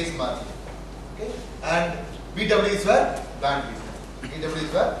and the phase margin. Okay? And BW is where bandwidth. BW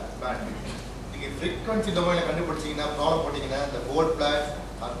is where bandwidth. In frequency domain, problem the board plot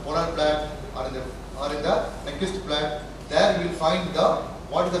or polar plot or in the Nyquist plot, there you will find the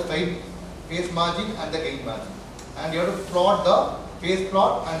what is the phase margin and the gain margin. And you have to plot the phase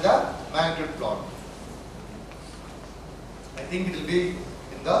plot and the magnitude plot. I think it will be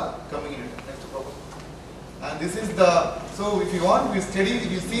in the coming unit. Next problem. And this is the, so if you want to study,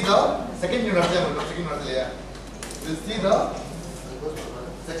 if you see the second unit, you will see the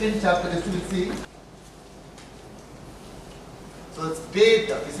second chapter, you will see. So the state,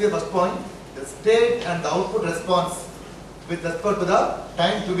 you see the first point, the state and the output response with respect to the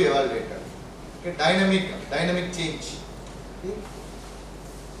time to be evaluated. Okay, dynamic change. Okay.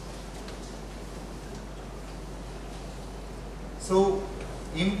 So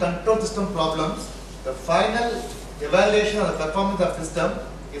in control system problems, the final evaluation of the performance of system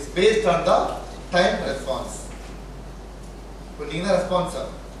is based on the time response. So you the response,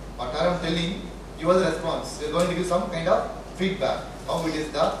 what I am telling you are the response. We are going to give some kind of feedback. How it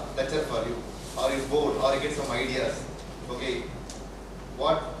is the lecture for you, or you bored, or you get some ideas. Okay,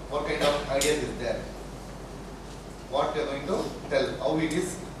 what kind of ideas is there? What you are going to tell? How it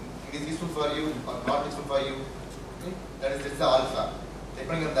is useful for you or not useful for you? Okay, that is the alpha.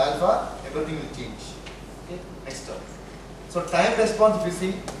 Depending on the alpha, everything will change. Okay, next term. So time response, if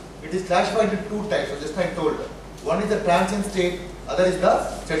you see, it is classified into two types. So just I told. One is the transient state, other is the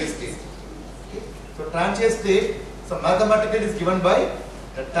steady state. Okay. So transient state, so mathematically it is given by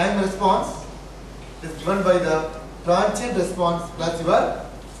the time response. It is given by the transient response plus your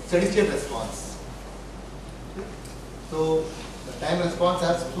steady state response. Okay. So the time response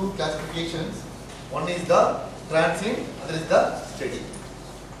has two classifications. One is the transient, other is the steady.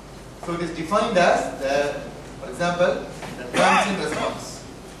 So it is defined as the, for example, the transient response.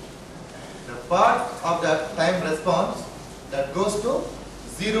 The part of the time response that goes to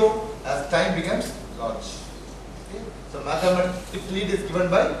 0 as time becomes large. Okay. So mathematically it is given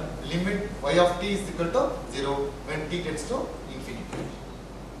by limit y of t is equal to 0 when t tends to infinity.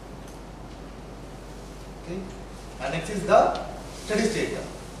 Okay. And next is the steady state.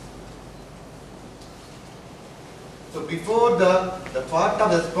 So before the part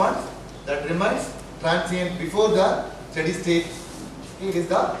of the response that remains transient before the steady state, it is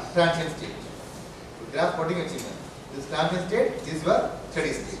the transient state. So graph plotting achievement. This transient state is your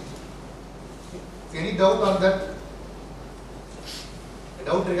steady state. Okay. Any doubt on that? A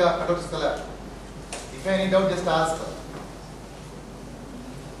doubt regarding cutoff scholar? If any doubt, just ask.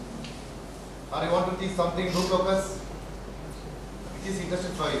 Or you want to teach something root locus which is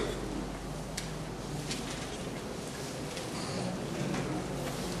interesting for you.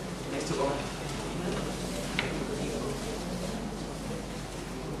 Next one.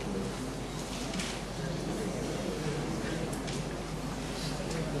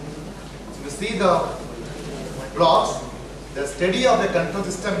 So you see the blocks, the study of the control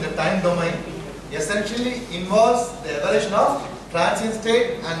system in the time domain essentially involves the evaluation of transient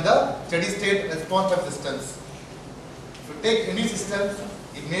state and the steady state response of systems. If you take any system,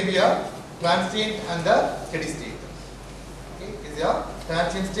 it may be a transient and the steady state. Okay, it is a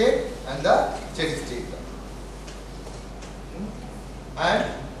transient state and the steady state.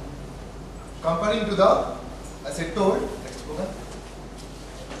 And comparing to the, as I told, next book.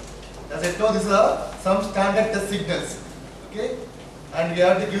 As I told, this is some standard test signals. Okay, and we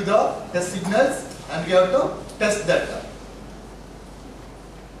have to give the test signals and we have to test that.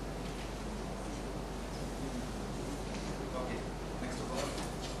 Okay, next one.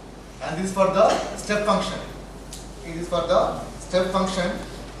 And this is for the step function. It is for the step function.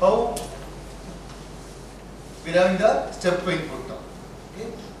 How we are having the step input. Okay,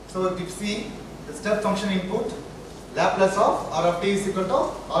 so if you see the step function input, Laplace of R of t is equal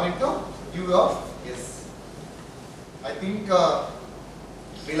to R into U of S. I think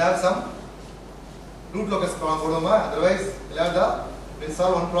we'll have some root locus problem, otherwise we'll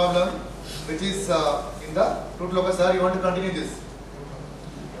solve one problem which is in the root locus. Sir, you want to continue this?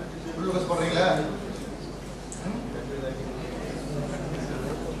 Root locus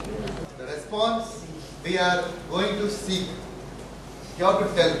the response we are going to seek, you have to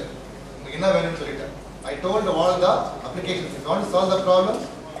tell. I told all the applications. If you want to solve the problem,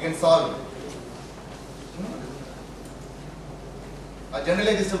 you can solve it.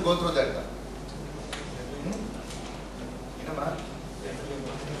 Generally this will go through that.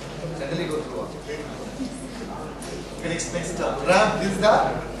 Generally go through. Okay, next ramp. This is the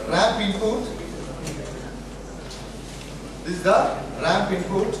ramp input. This is the ramp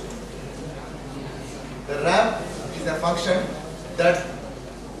input. The ramp is a function that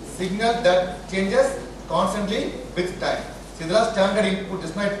signal that changes constantly with time. See, there are standard input.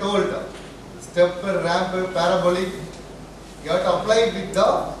 Just like I told, step, ramp, parabolic. You have to apply it with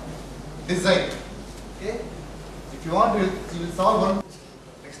the design. Okay. If you want, you will solve one.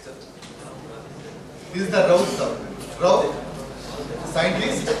 Next step. This is the route. Route.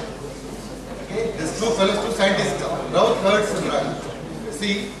 Scientist. Okay. These two fellows, two scientists. Route, Hertz, and Ryan.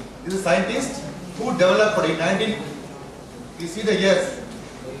 See, this is scientist who developed in 19. You see the years.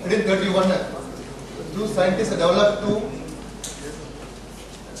 1931. Two scientists developed to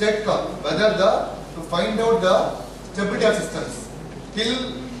check whether to find out the stability of systems. Till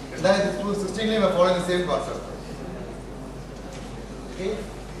 2016 we are following the same concept. Okay.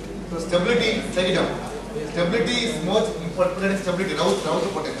 So stability, check it out. Stability is most important. Stability,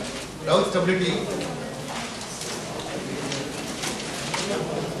 route stability.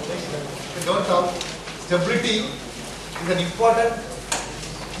 Don't talk. Stability is an important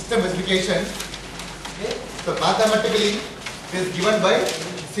system specification. Okay. So mathematically it is given by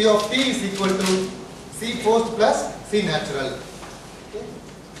C of t is equal to C forced plus C natural. Okay.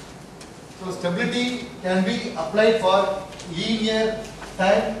 So stability can be applied for linear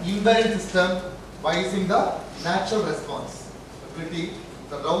time invariant system by using the natural response. Stability,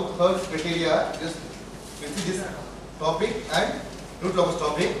 the route Hertz criteria, just you see this topic and Root-Locus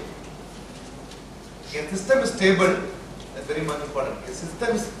topic. A system is stable, that's very much important. A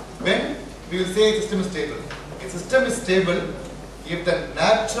system is, when we will say a system is stable. A system is stable if the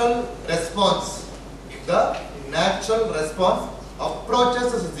natural response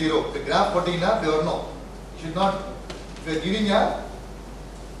approaches as zero. The graph potina, they are no. You should not, if you are giving a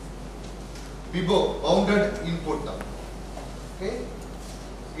BIBO, bounded input now. Okay?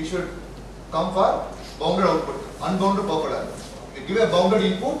 You should come for bounded output, unbounded buffer. If you give a bounded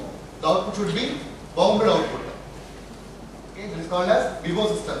input, the output should be bounded output. Okay? This is called as BIBO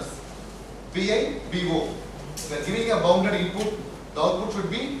systems. BIBO. If you are giving a bounded input, the output should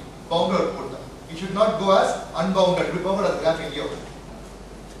be bounded output. It should not go as unbounded. It will go as graph in here.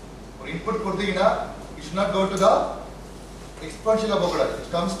 For input kodina, it should not go to the exponential of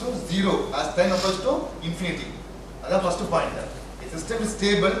it comes to zero as time approaches to infinity. That is the first point. A system is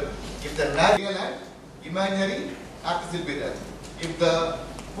stable if the real and imaginary axis will be there. If the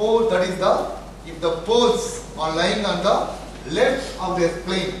pole, that is if the poles are lying on the left of the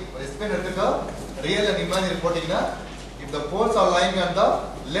plane, real and imaginary kodina, if the poles are lying on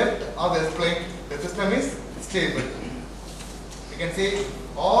the left of the plane, the system is stable. You can say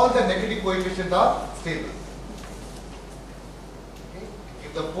all the negative coefficients are stable. Okay.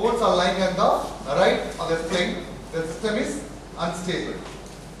 If the poles are lying on the right of the plane, the system is unstable.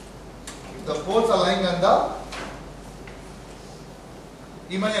 If the poles are lying on the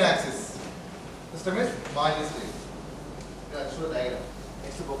imaginary axis, the system is marginally stable. Show the diagram.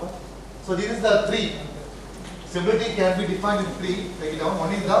 Next, Papa. So this is the three. Stability can be defined in three. Take it down.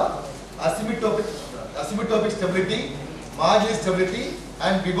 One is the asymptotic stability, marginal stability,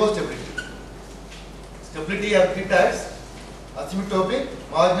 and BIBO stability. Stability have three types: asymptotic,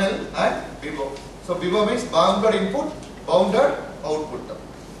 marginal, and BIBO. So BIBO means bounded input, bounded output.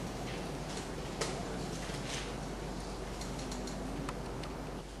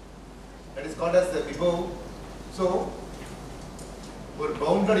 That is called as the BIBO. So for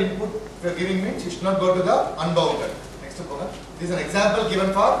bounded input, if you are giving means you should not go to the unbounded. Next, this is an example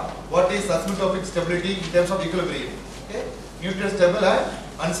given for what is asymptotic stability in terms of equilibrium. Okay, neutral, stable, and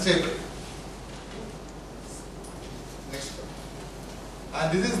unstable. Next,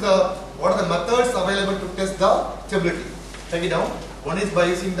 and this is what are the methods available to test the stability. Take it down. One is by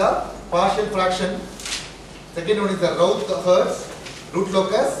using the partial fraction. Second one is the Hertz,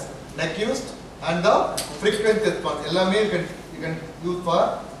 Root-Locus, Nyquist, and the frequency response. Ellame you can use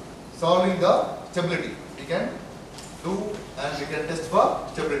for solving the stability. We can do and we can test for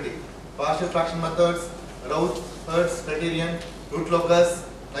stability. Partial fraction methods, Hertz criterion, Root-Locus,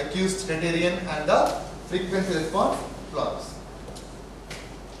 Nyquist criterion, and the frequency response plots.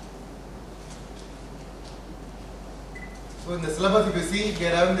 So in the syllabus, if you see, we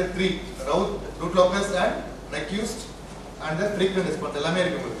are having the three: Root-Locus, and Nyquist, and the frequency response.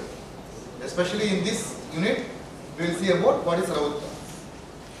 Especially in this unit, we will see about what is Raut.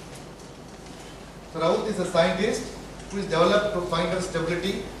 So Raut is a scientist who is developed to find out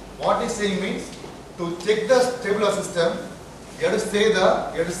stability. What he is saying means to check the stable system, You have to see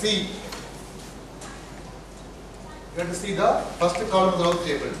the first column of the row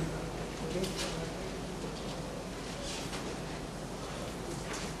table. Okay.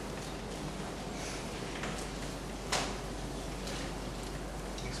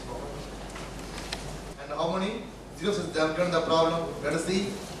 And how many zeros is there in the problem? You have to see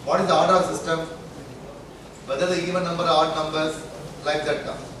what is the order of the system, whether the even number or odd numbers, like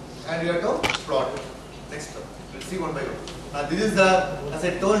that. And you have to plot. Next, we'll see one by one. Now this is the, as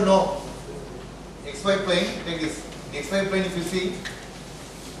I told, no. XY plane, take this. In XY plane, if you see,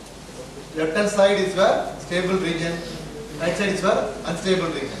 left hand side is where stable region, right side is where unstable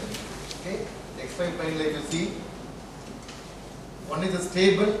region. Okay? XY plane, like you see, one is a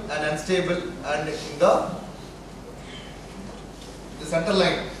stable and unstable, and in the center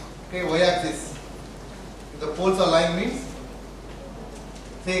line, okay, y axis, if the poles are lying means,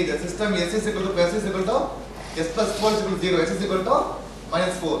 say the system S is equal to S is equal to S plus 4 is equal to 0, S is equal to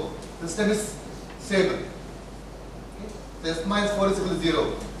minus 4. System is stable. Okay. So S minus 4 is equal to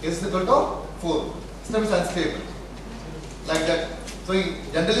 0, S is equal to 4. System is unstable. Like that. So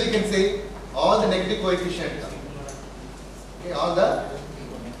generally you can say all the negative coefficients, okay, all the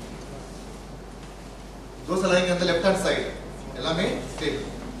those are lying on the left hand side. Ellame stable.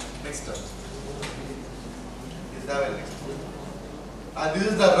 Next term. Is that next? And this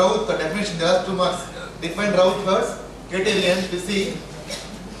is the Raoult definition. There are 2 marks. Define Raoult first. Criterion to see.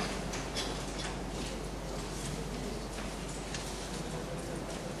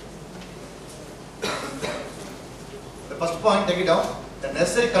 The first point, take it down. The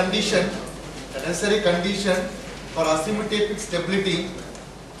necessary condition for asymptotic stability.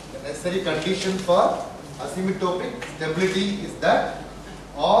 The necessary condition for asymptotic stability is that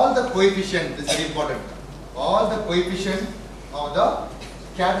all the coefficients, this is very important, all the coefficients of the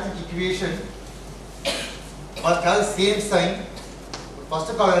characteristic equation must have same sign.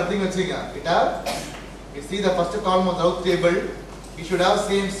 First column, it have, you see the first column of the Raoult table, it should have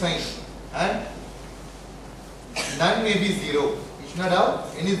same sign, and none may be 0. You should not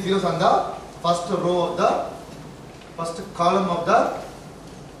have any zeros on the first row of the first column of the,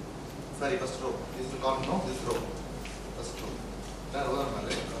 sorry, first row. This is column, no, this row. First row.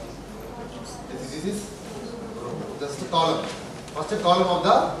 This is row. That's the column. First column of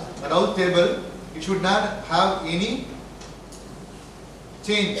the Raoult table, it should not have any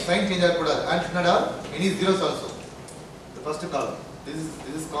change, sign change, and should not have any zeros also. The first column. This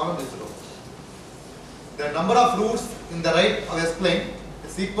is column, this is row. The number of roots in the right of S plane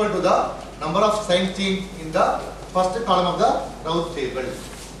is equal to the number of sign change in the first column of the Raoult table.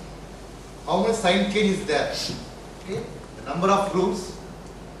 How many sign change is there? Okay. The number of roots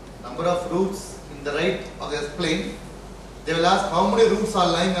in the right of the S plane. They will ask how many roots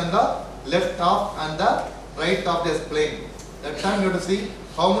are lying on the left half and the right of the S plane. That time you have to see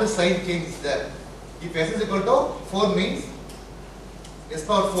how many sign change is there. If S is equal to 4 means S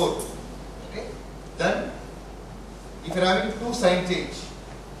power 4. Okay. Then if you are having 2 sign change,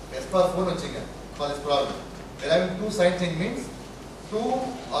 S power 4 for this problem. We are having 2 sign change means 2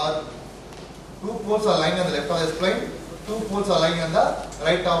 poles are lying on the left of the S plane, 2 poles are lying on the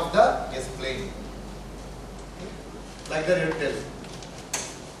right of the S plane. Like that you tell.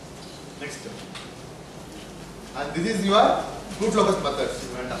 Next. And this is your proof locus method.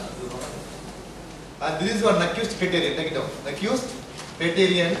 And this is your Nyquist criterion. Take it down. Nyquist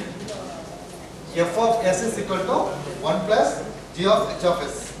criterion. F of S is equal to 1 plus G of H of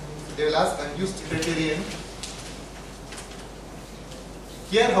S. They will ask Nyquist criterion.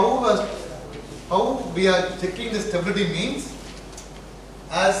 Here how we are checking the stability means,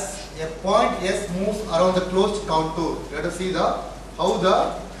 as a point S moves around the closed contour. You have to see how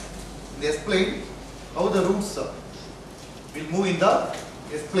the S plane, how the roots will move in the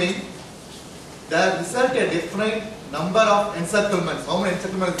S plane. There result a definite number of encirclements. How many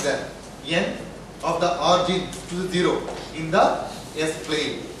encirclements is there? N of the origin to the 0 in the S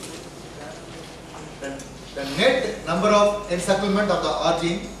plane. The net number of encirclement of the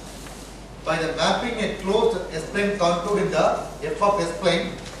origin by the mapping a closed S plane contour in the F of S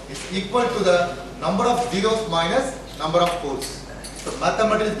plane is equal to the number of zeros minus number of poles. So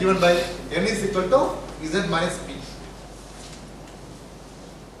mathematics is given by n is equal to Z minus P.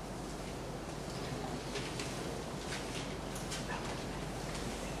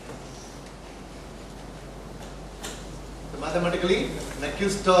 So mathematically,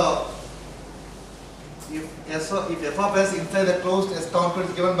 Nyquist, if F of S inside the closed S contour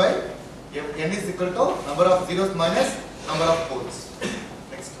is given by n is equal to number of zeros minus number of poles.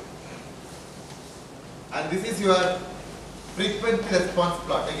 Next. And this is your frequency response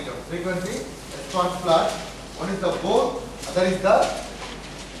plot. Take it out. Frequency response plot. One is the Bohr Other is the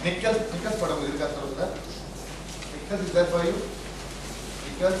Nichols photo. Nichols is there for you.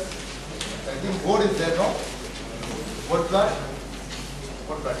 Nichols. I think board is there, no? Board plot.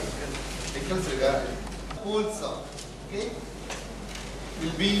 Nichols regard. Poles, okay,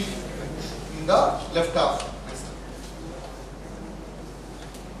 will be in the left half.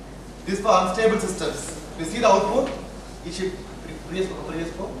 This for unstable systems. You see the output. You should you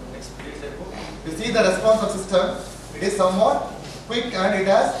see the response of system. It is somewhat quick and it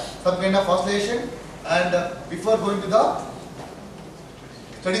has some kind of oscillation. And before going to the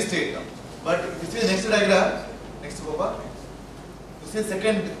steady state. But if you see the next diagram, next over. You see the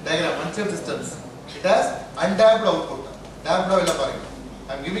second diagram, unstable systems. It has undamped output. Damped I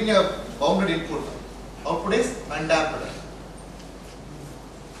am giving a bounded input. Output is undamped.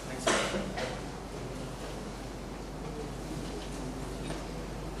 Next.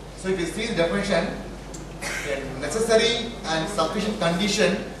 So if you see the definition, a necessary and sufficient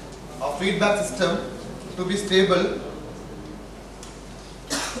condition of feedback system to be stable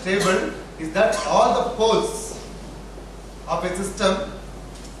is that all the poles of a system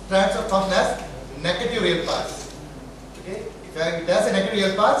transfer function as negative real parts. Okay, if it has a negative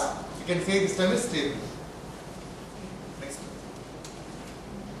real parts, you can say the system is stable. Next.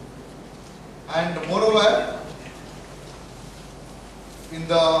 And moreover, in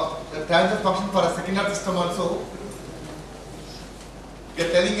the transfer function for a second order system also, we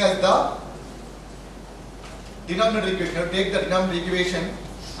are telling us the denominator equation. Take the denominator equation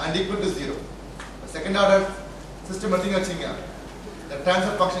and equal to 0. The second order system, the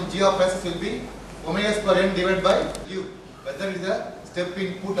transfer function g of s will be omega per n divided by u. Whether it is a step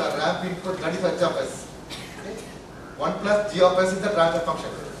input or ramp input, that is h of s. Okay? 1 plus g of s is the transfer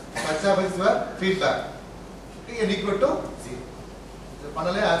function. H of s is your feedback. Okay, and equal to 0. So,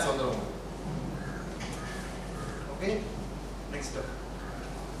 finally, answer. Okay, next step.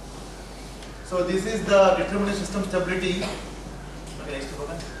 So, this is the determinate system stability. Okay, next step.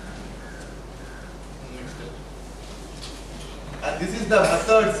 And this is the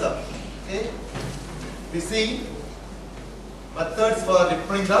methods. Okay, we see methods for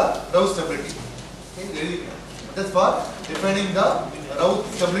defining the Rouse stability. Okay, methods for defining the Rouse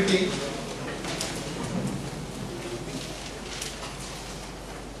stability.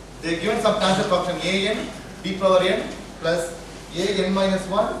 They are given some transfer function a n d power n plus a n minus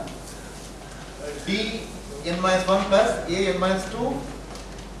 1 d n minus 1 plus a n minus 2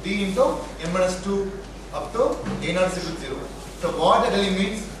 d into n minus 2 up to a naught is equal to 0. So what that really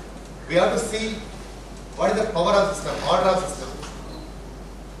means, we have to see what is the power of system, order of system.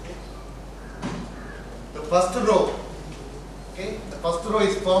 The first row, okay, the first row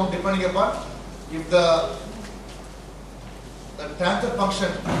is formed depending upon if the transfer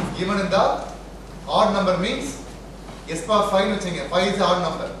function given in the odd number means s power 5 5 is the odd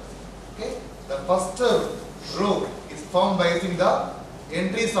number. Okay, the first row is formed by using the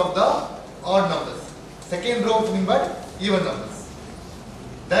entries of the odd numbers. Second row is nothing but even numbers.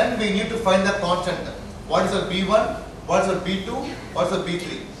 Then we need to find the constant. What is our B1, what is our B2, what is our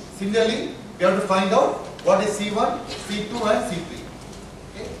B3. Similarly, we have to find out what is C1, C2 and C3.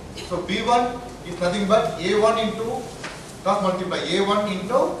 Okay? So B1 is nothing but A1 into cross multiply A1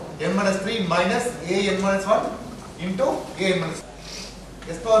 into n minus 3 minus A n minus 1 into A n minus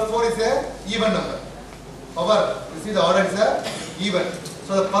 1. S power 4 is a even number. Power, you see the order is a even.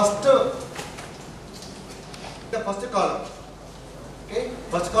 So the first column. Okay,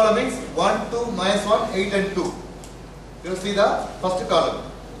 first column means 1, 2, minus 1, 8 and 2. You see the first column.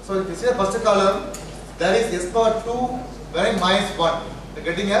 So if you see the first column, there is s power 2 where minus 1. We are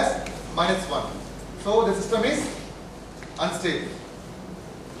getting as minus 1. So the system is unstable.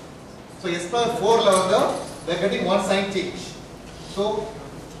 So s power 4 level, we are getting one sign change. So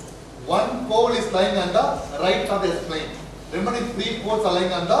one pole is lying on the right of the S plane. Remaining 3 poles are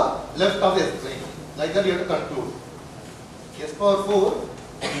lying on the left of the S plane. Like that you have to conclude. S power 4,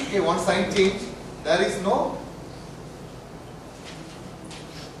 okay, one sign change, there is no,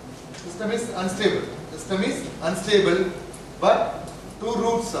 system is unstable. System is unstable, but 2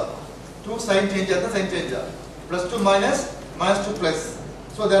 roots, 2 sign change are the sign change. Plus 2 minus, minus 2 plus.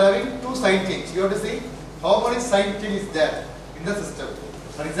 So they are having 2 sign change. You have to see how many sign change is there in the system.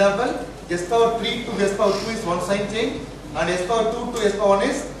 For example, S power 3 to S power 2 is one sign change, and S power 2 to S power 1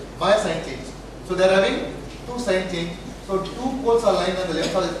 is minus sign change. So they are having 2 sign change. So 2 poles are lying on the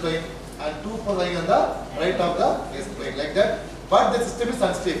left of the S plane and 2 poles lying on the right of the S plane, like that. But the system is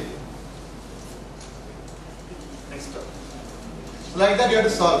unstable. Next step. So like that you have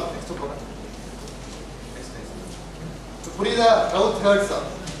to solve. Next step. So put the Routh Hertz.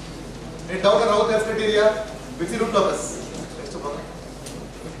 Any doubt on Routh Hertz criteria? Which is root of S?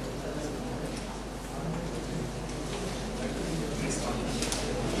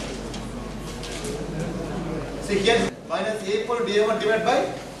 See here minus a equal to dA1 divided by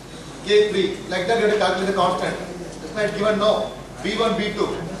k3. Like that you have to calculate the constant. That's why it's given no. B1, B2.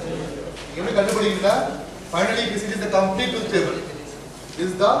 You have to calculate. Finally, this is the complete truth table. This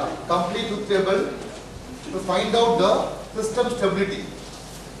is the complete truth table to find out the system stability.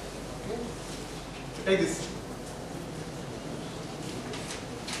 Okay. Take this.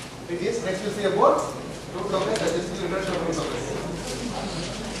 Take this. Next we'll see about root locus. This is the introduction of root locus.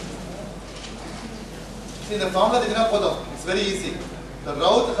 See the formula is enough. It's very easy. The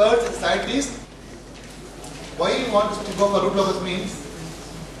Routh Hertz scientist. Why he wants to go for root locus means.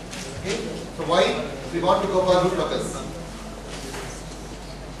 Okay. So why we want to go for root locus?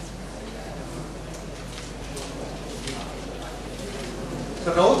 So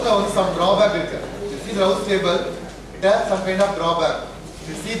Routh has some drawback here. You see the Routh table, it has some kind of drawback.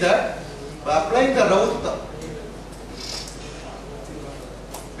 You see that by applying the Routh,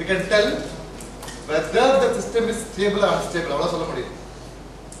 we can tell whether the system is stable or unstable.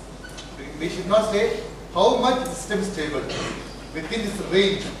 We should not say how much the system is stable. Within this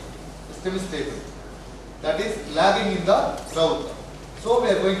range, the system is stable. That is lagging in the Routh. So we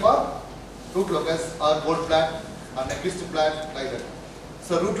are going for root locus or bolt plot or Nyquist plot like that.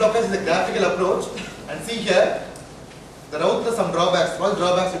 So root locus is a graphical approach, and see here the Routh has some drawbacks. What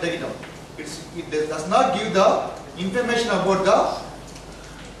drawbacks you take it out? It does not give the information about the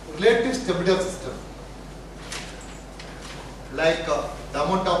relative stability of system, like the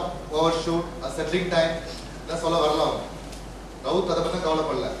amount of overshoot, settling time. That's all over. Routh அதை பத்தி கவலை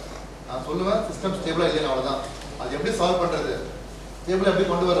பண்ணல. நான் சொல்லுவேன் system ஸ்டேபிளா இல்லையா அவ்வளவுதான். அது எப்படி சால்வ் பண்றது? ஸ்டேபிளா எப்படி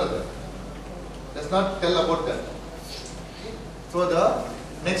கொண்டு வர்றது? Does not tell about that. So the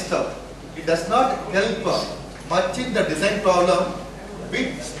next step, it does not help much in the design problem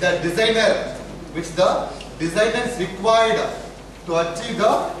which the designer is required to achieve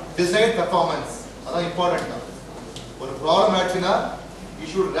the desired performance. That's important. For a problem actually, you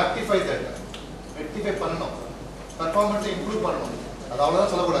should rectify that. Rectify பண்ணனும். Performance improve பண்ணனும். அது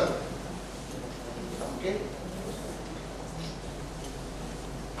அவ்வளவுதான் சொல்லக்கூடாது. Okay.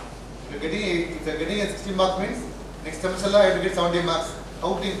 If you are getting a 60 mark means next semester I have to get 70 marks.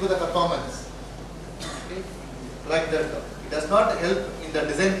 How to improve the performance? Okay. Like that. It does not help in the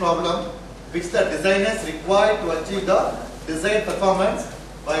design problem which the designer is required to achieve the desired performance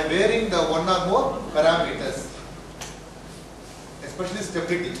by varying the one or more parameters. Especially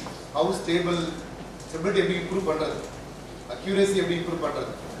stability. How stability எப்படி improve பண்றது? Accuracy எப்படி improve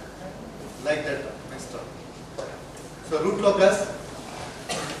பண்றது? Like that. Next one. So root locus.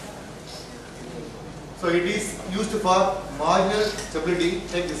 So it is used for marginal stability.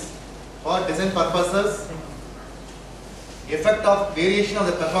 Take this. For design purposes, effect of variation of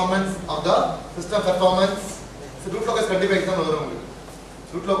the performance of the system performance. So root locus continue exam over.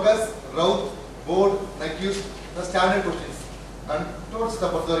 Root locus, Routh, board, Nyquist, the standard questions. And towards the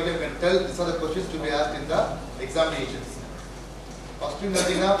further you can tell these are the questions to be asked in the examinations. First in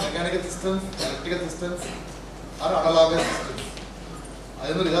mechanical systems, electrical systems, or analogous systems. I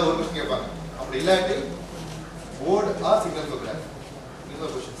don't know one question. Board or signal flow graph. These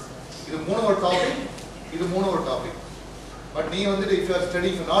are questions. This is one topic. This is one topic. But if you are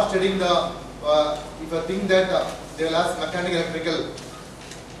studying, if you are not studying the, if you think that they will ask mechanical, electrical,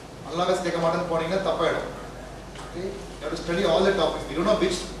 analogous take a modern point, okay? You have to study all the topics. You don't know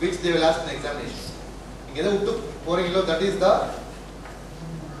which they will ask in the examination. That is the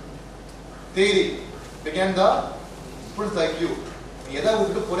theory. Began the student's IQ. எதை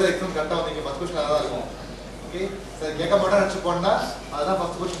விட்டுட்டு போற exam கரெக்ட்டா வந்தீங்க first question அதான் இருக்கும். Okay sir கேட்க மாட்டேன்னு நினைச்சு போனா அதான்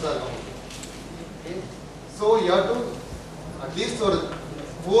ஃபர்ஸ்ட் क्वेश्चन தான் இருக்கும். Okay so you have to at least ஒரு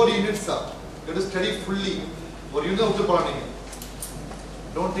 4 units you have to study fully. ஒரு யூனிட் விட்டு போலாம் நீங்க.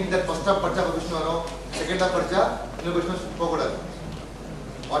 Don't think that first half படிச்சா क्वेश्चन வரும், செகண்ட் half படிச்சா இன்னொரு क्वेश्चन போக கூடாது.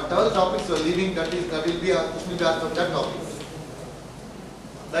 Whatever topics you are leaving, that will be a question be asked from that topic.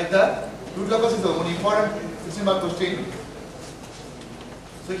 Like that, root locus is the one important 16 mark question.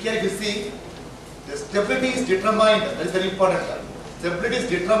 So here you see the stability is determined, that is very important. Stability is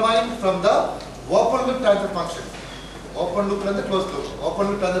determined from the open loop transfer function. Open loop and the closed loop. Open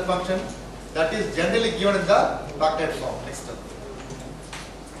loop transfer function that is generally given in the bracket form. Next step.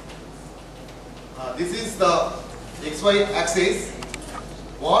 This is the xy axis.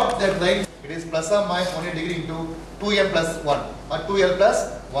 What that line, it is plus or minus 180 degree into 2m plus 1 or 2l plus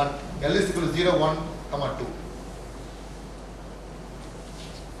 1. L is equal to 0, 1, 2.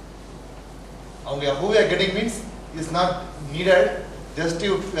 Who we are getting means is not needed. Just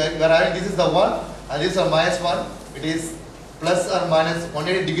you are having this is the 1 and this is a minus 1. It is plus or minus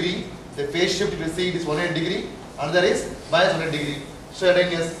 180 degree. The phase shift you will see it is 180 degree. Another is minus 180 degree. So again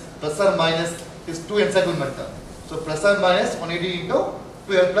yes, plus or minus is 2 encirclement. So plus or minus 180 into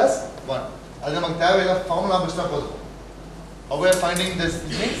 12 plus 1. That's the formula. How we are finding this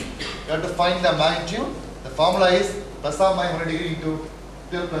means you have to find the magnitude. The formula is plus or minus 180 degree into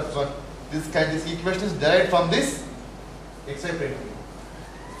 12 plus 1. This equation is derived from this XY plane.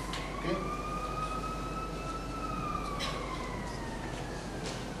 Okay.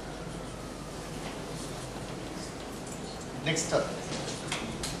 Next step.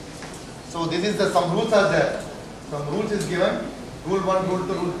 So this is some rules are there. Some rules is given. Rule 1, rule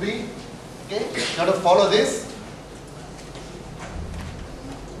 2, rule 3. Okay. You have to follow this.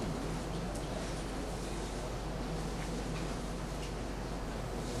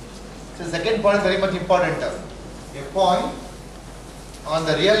 So second point is very much important. A point on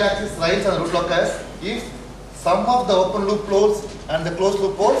the real axis lies on the root locus if sum of the open loop poles and the closed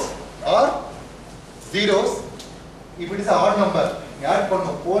loop poles are zeros. If it is an odd number, add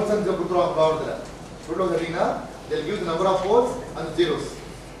poles and root locus, they'll give the number of poles and zeros.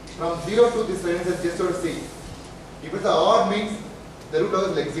 From 0 to this line is just to see. If it's an odd means the root locus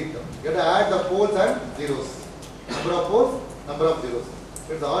will exit. You have to add the poles and zeros. Number of poles, number of zeros.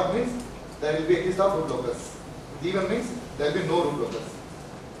 If it's odd means there will be exist of root locus. If even means there will be no root locus.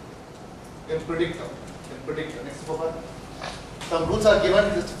 You can predict. Next problem. Some rules are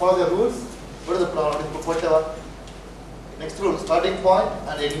given. Just follow the rules. What is the problem? Whatever. Next rule: starting point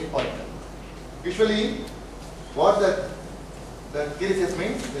and ending point. Usually, what the case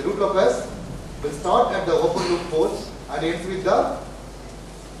means, the root locus will start at the open loop poles and ends with the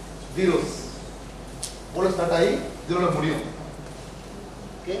zeros. Pole start ahi zero la mudiyum.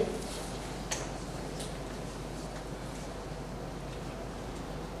 Okay.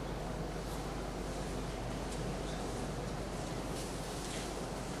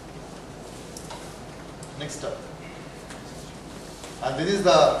 Next step. And this is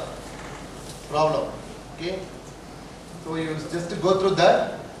the problem. Okay. So you just go through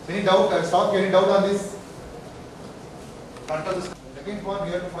that. Any doubt? I'll stop. Any doubt on this? Second point,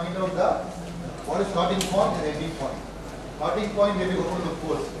 we have to find out what is starting point and ending point. Starting point may be open to the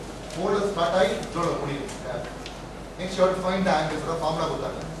pole. Pole is start high, draw the next you have to find the angle. So the formula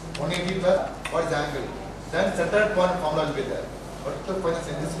 180 plus what is the angle? Then centered point formula will be there. What is the point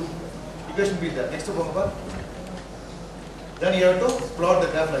in this equation will be there. Next to then you have to plot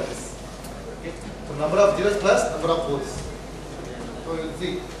the graph like this. Okay. So number of zeros plus number of poles. So you will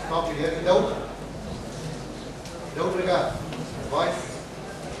see. Stop it here. Doubt? Doubt regard? Voice?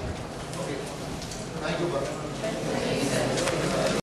 Okay. Thank you, brother.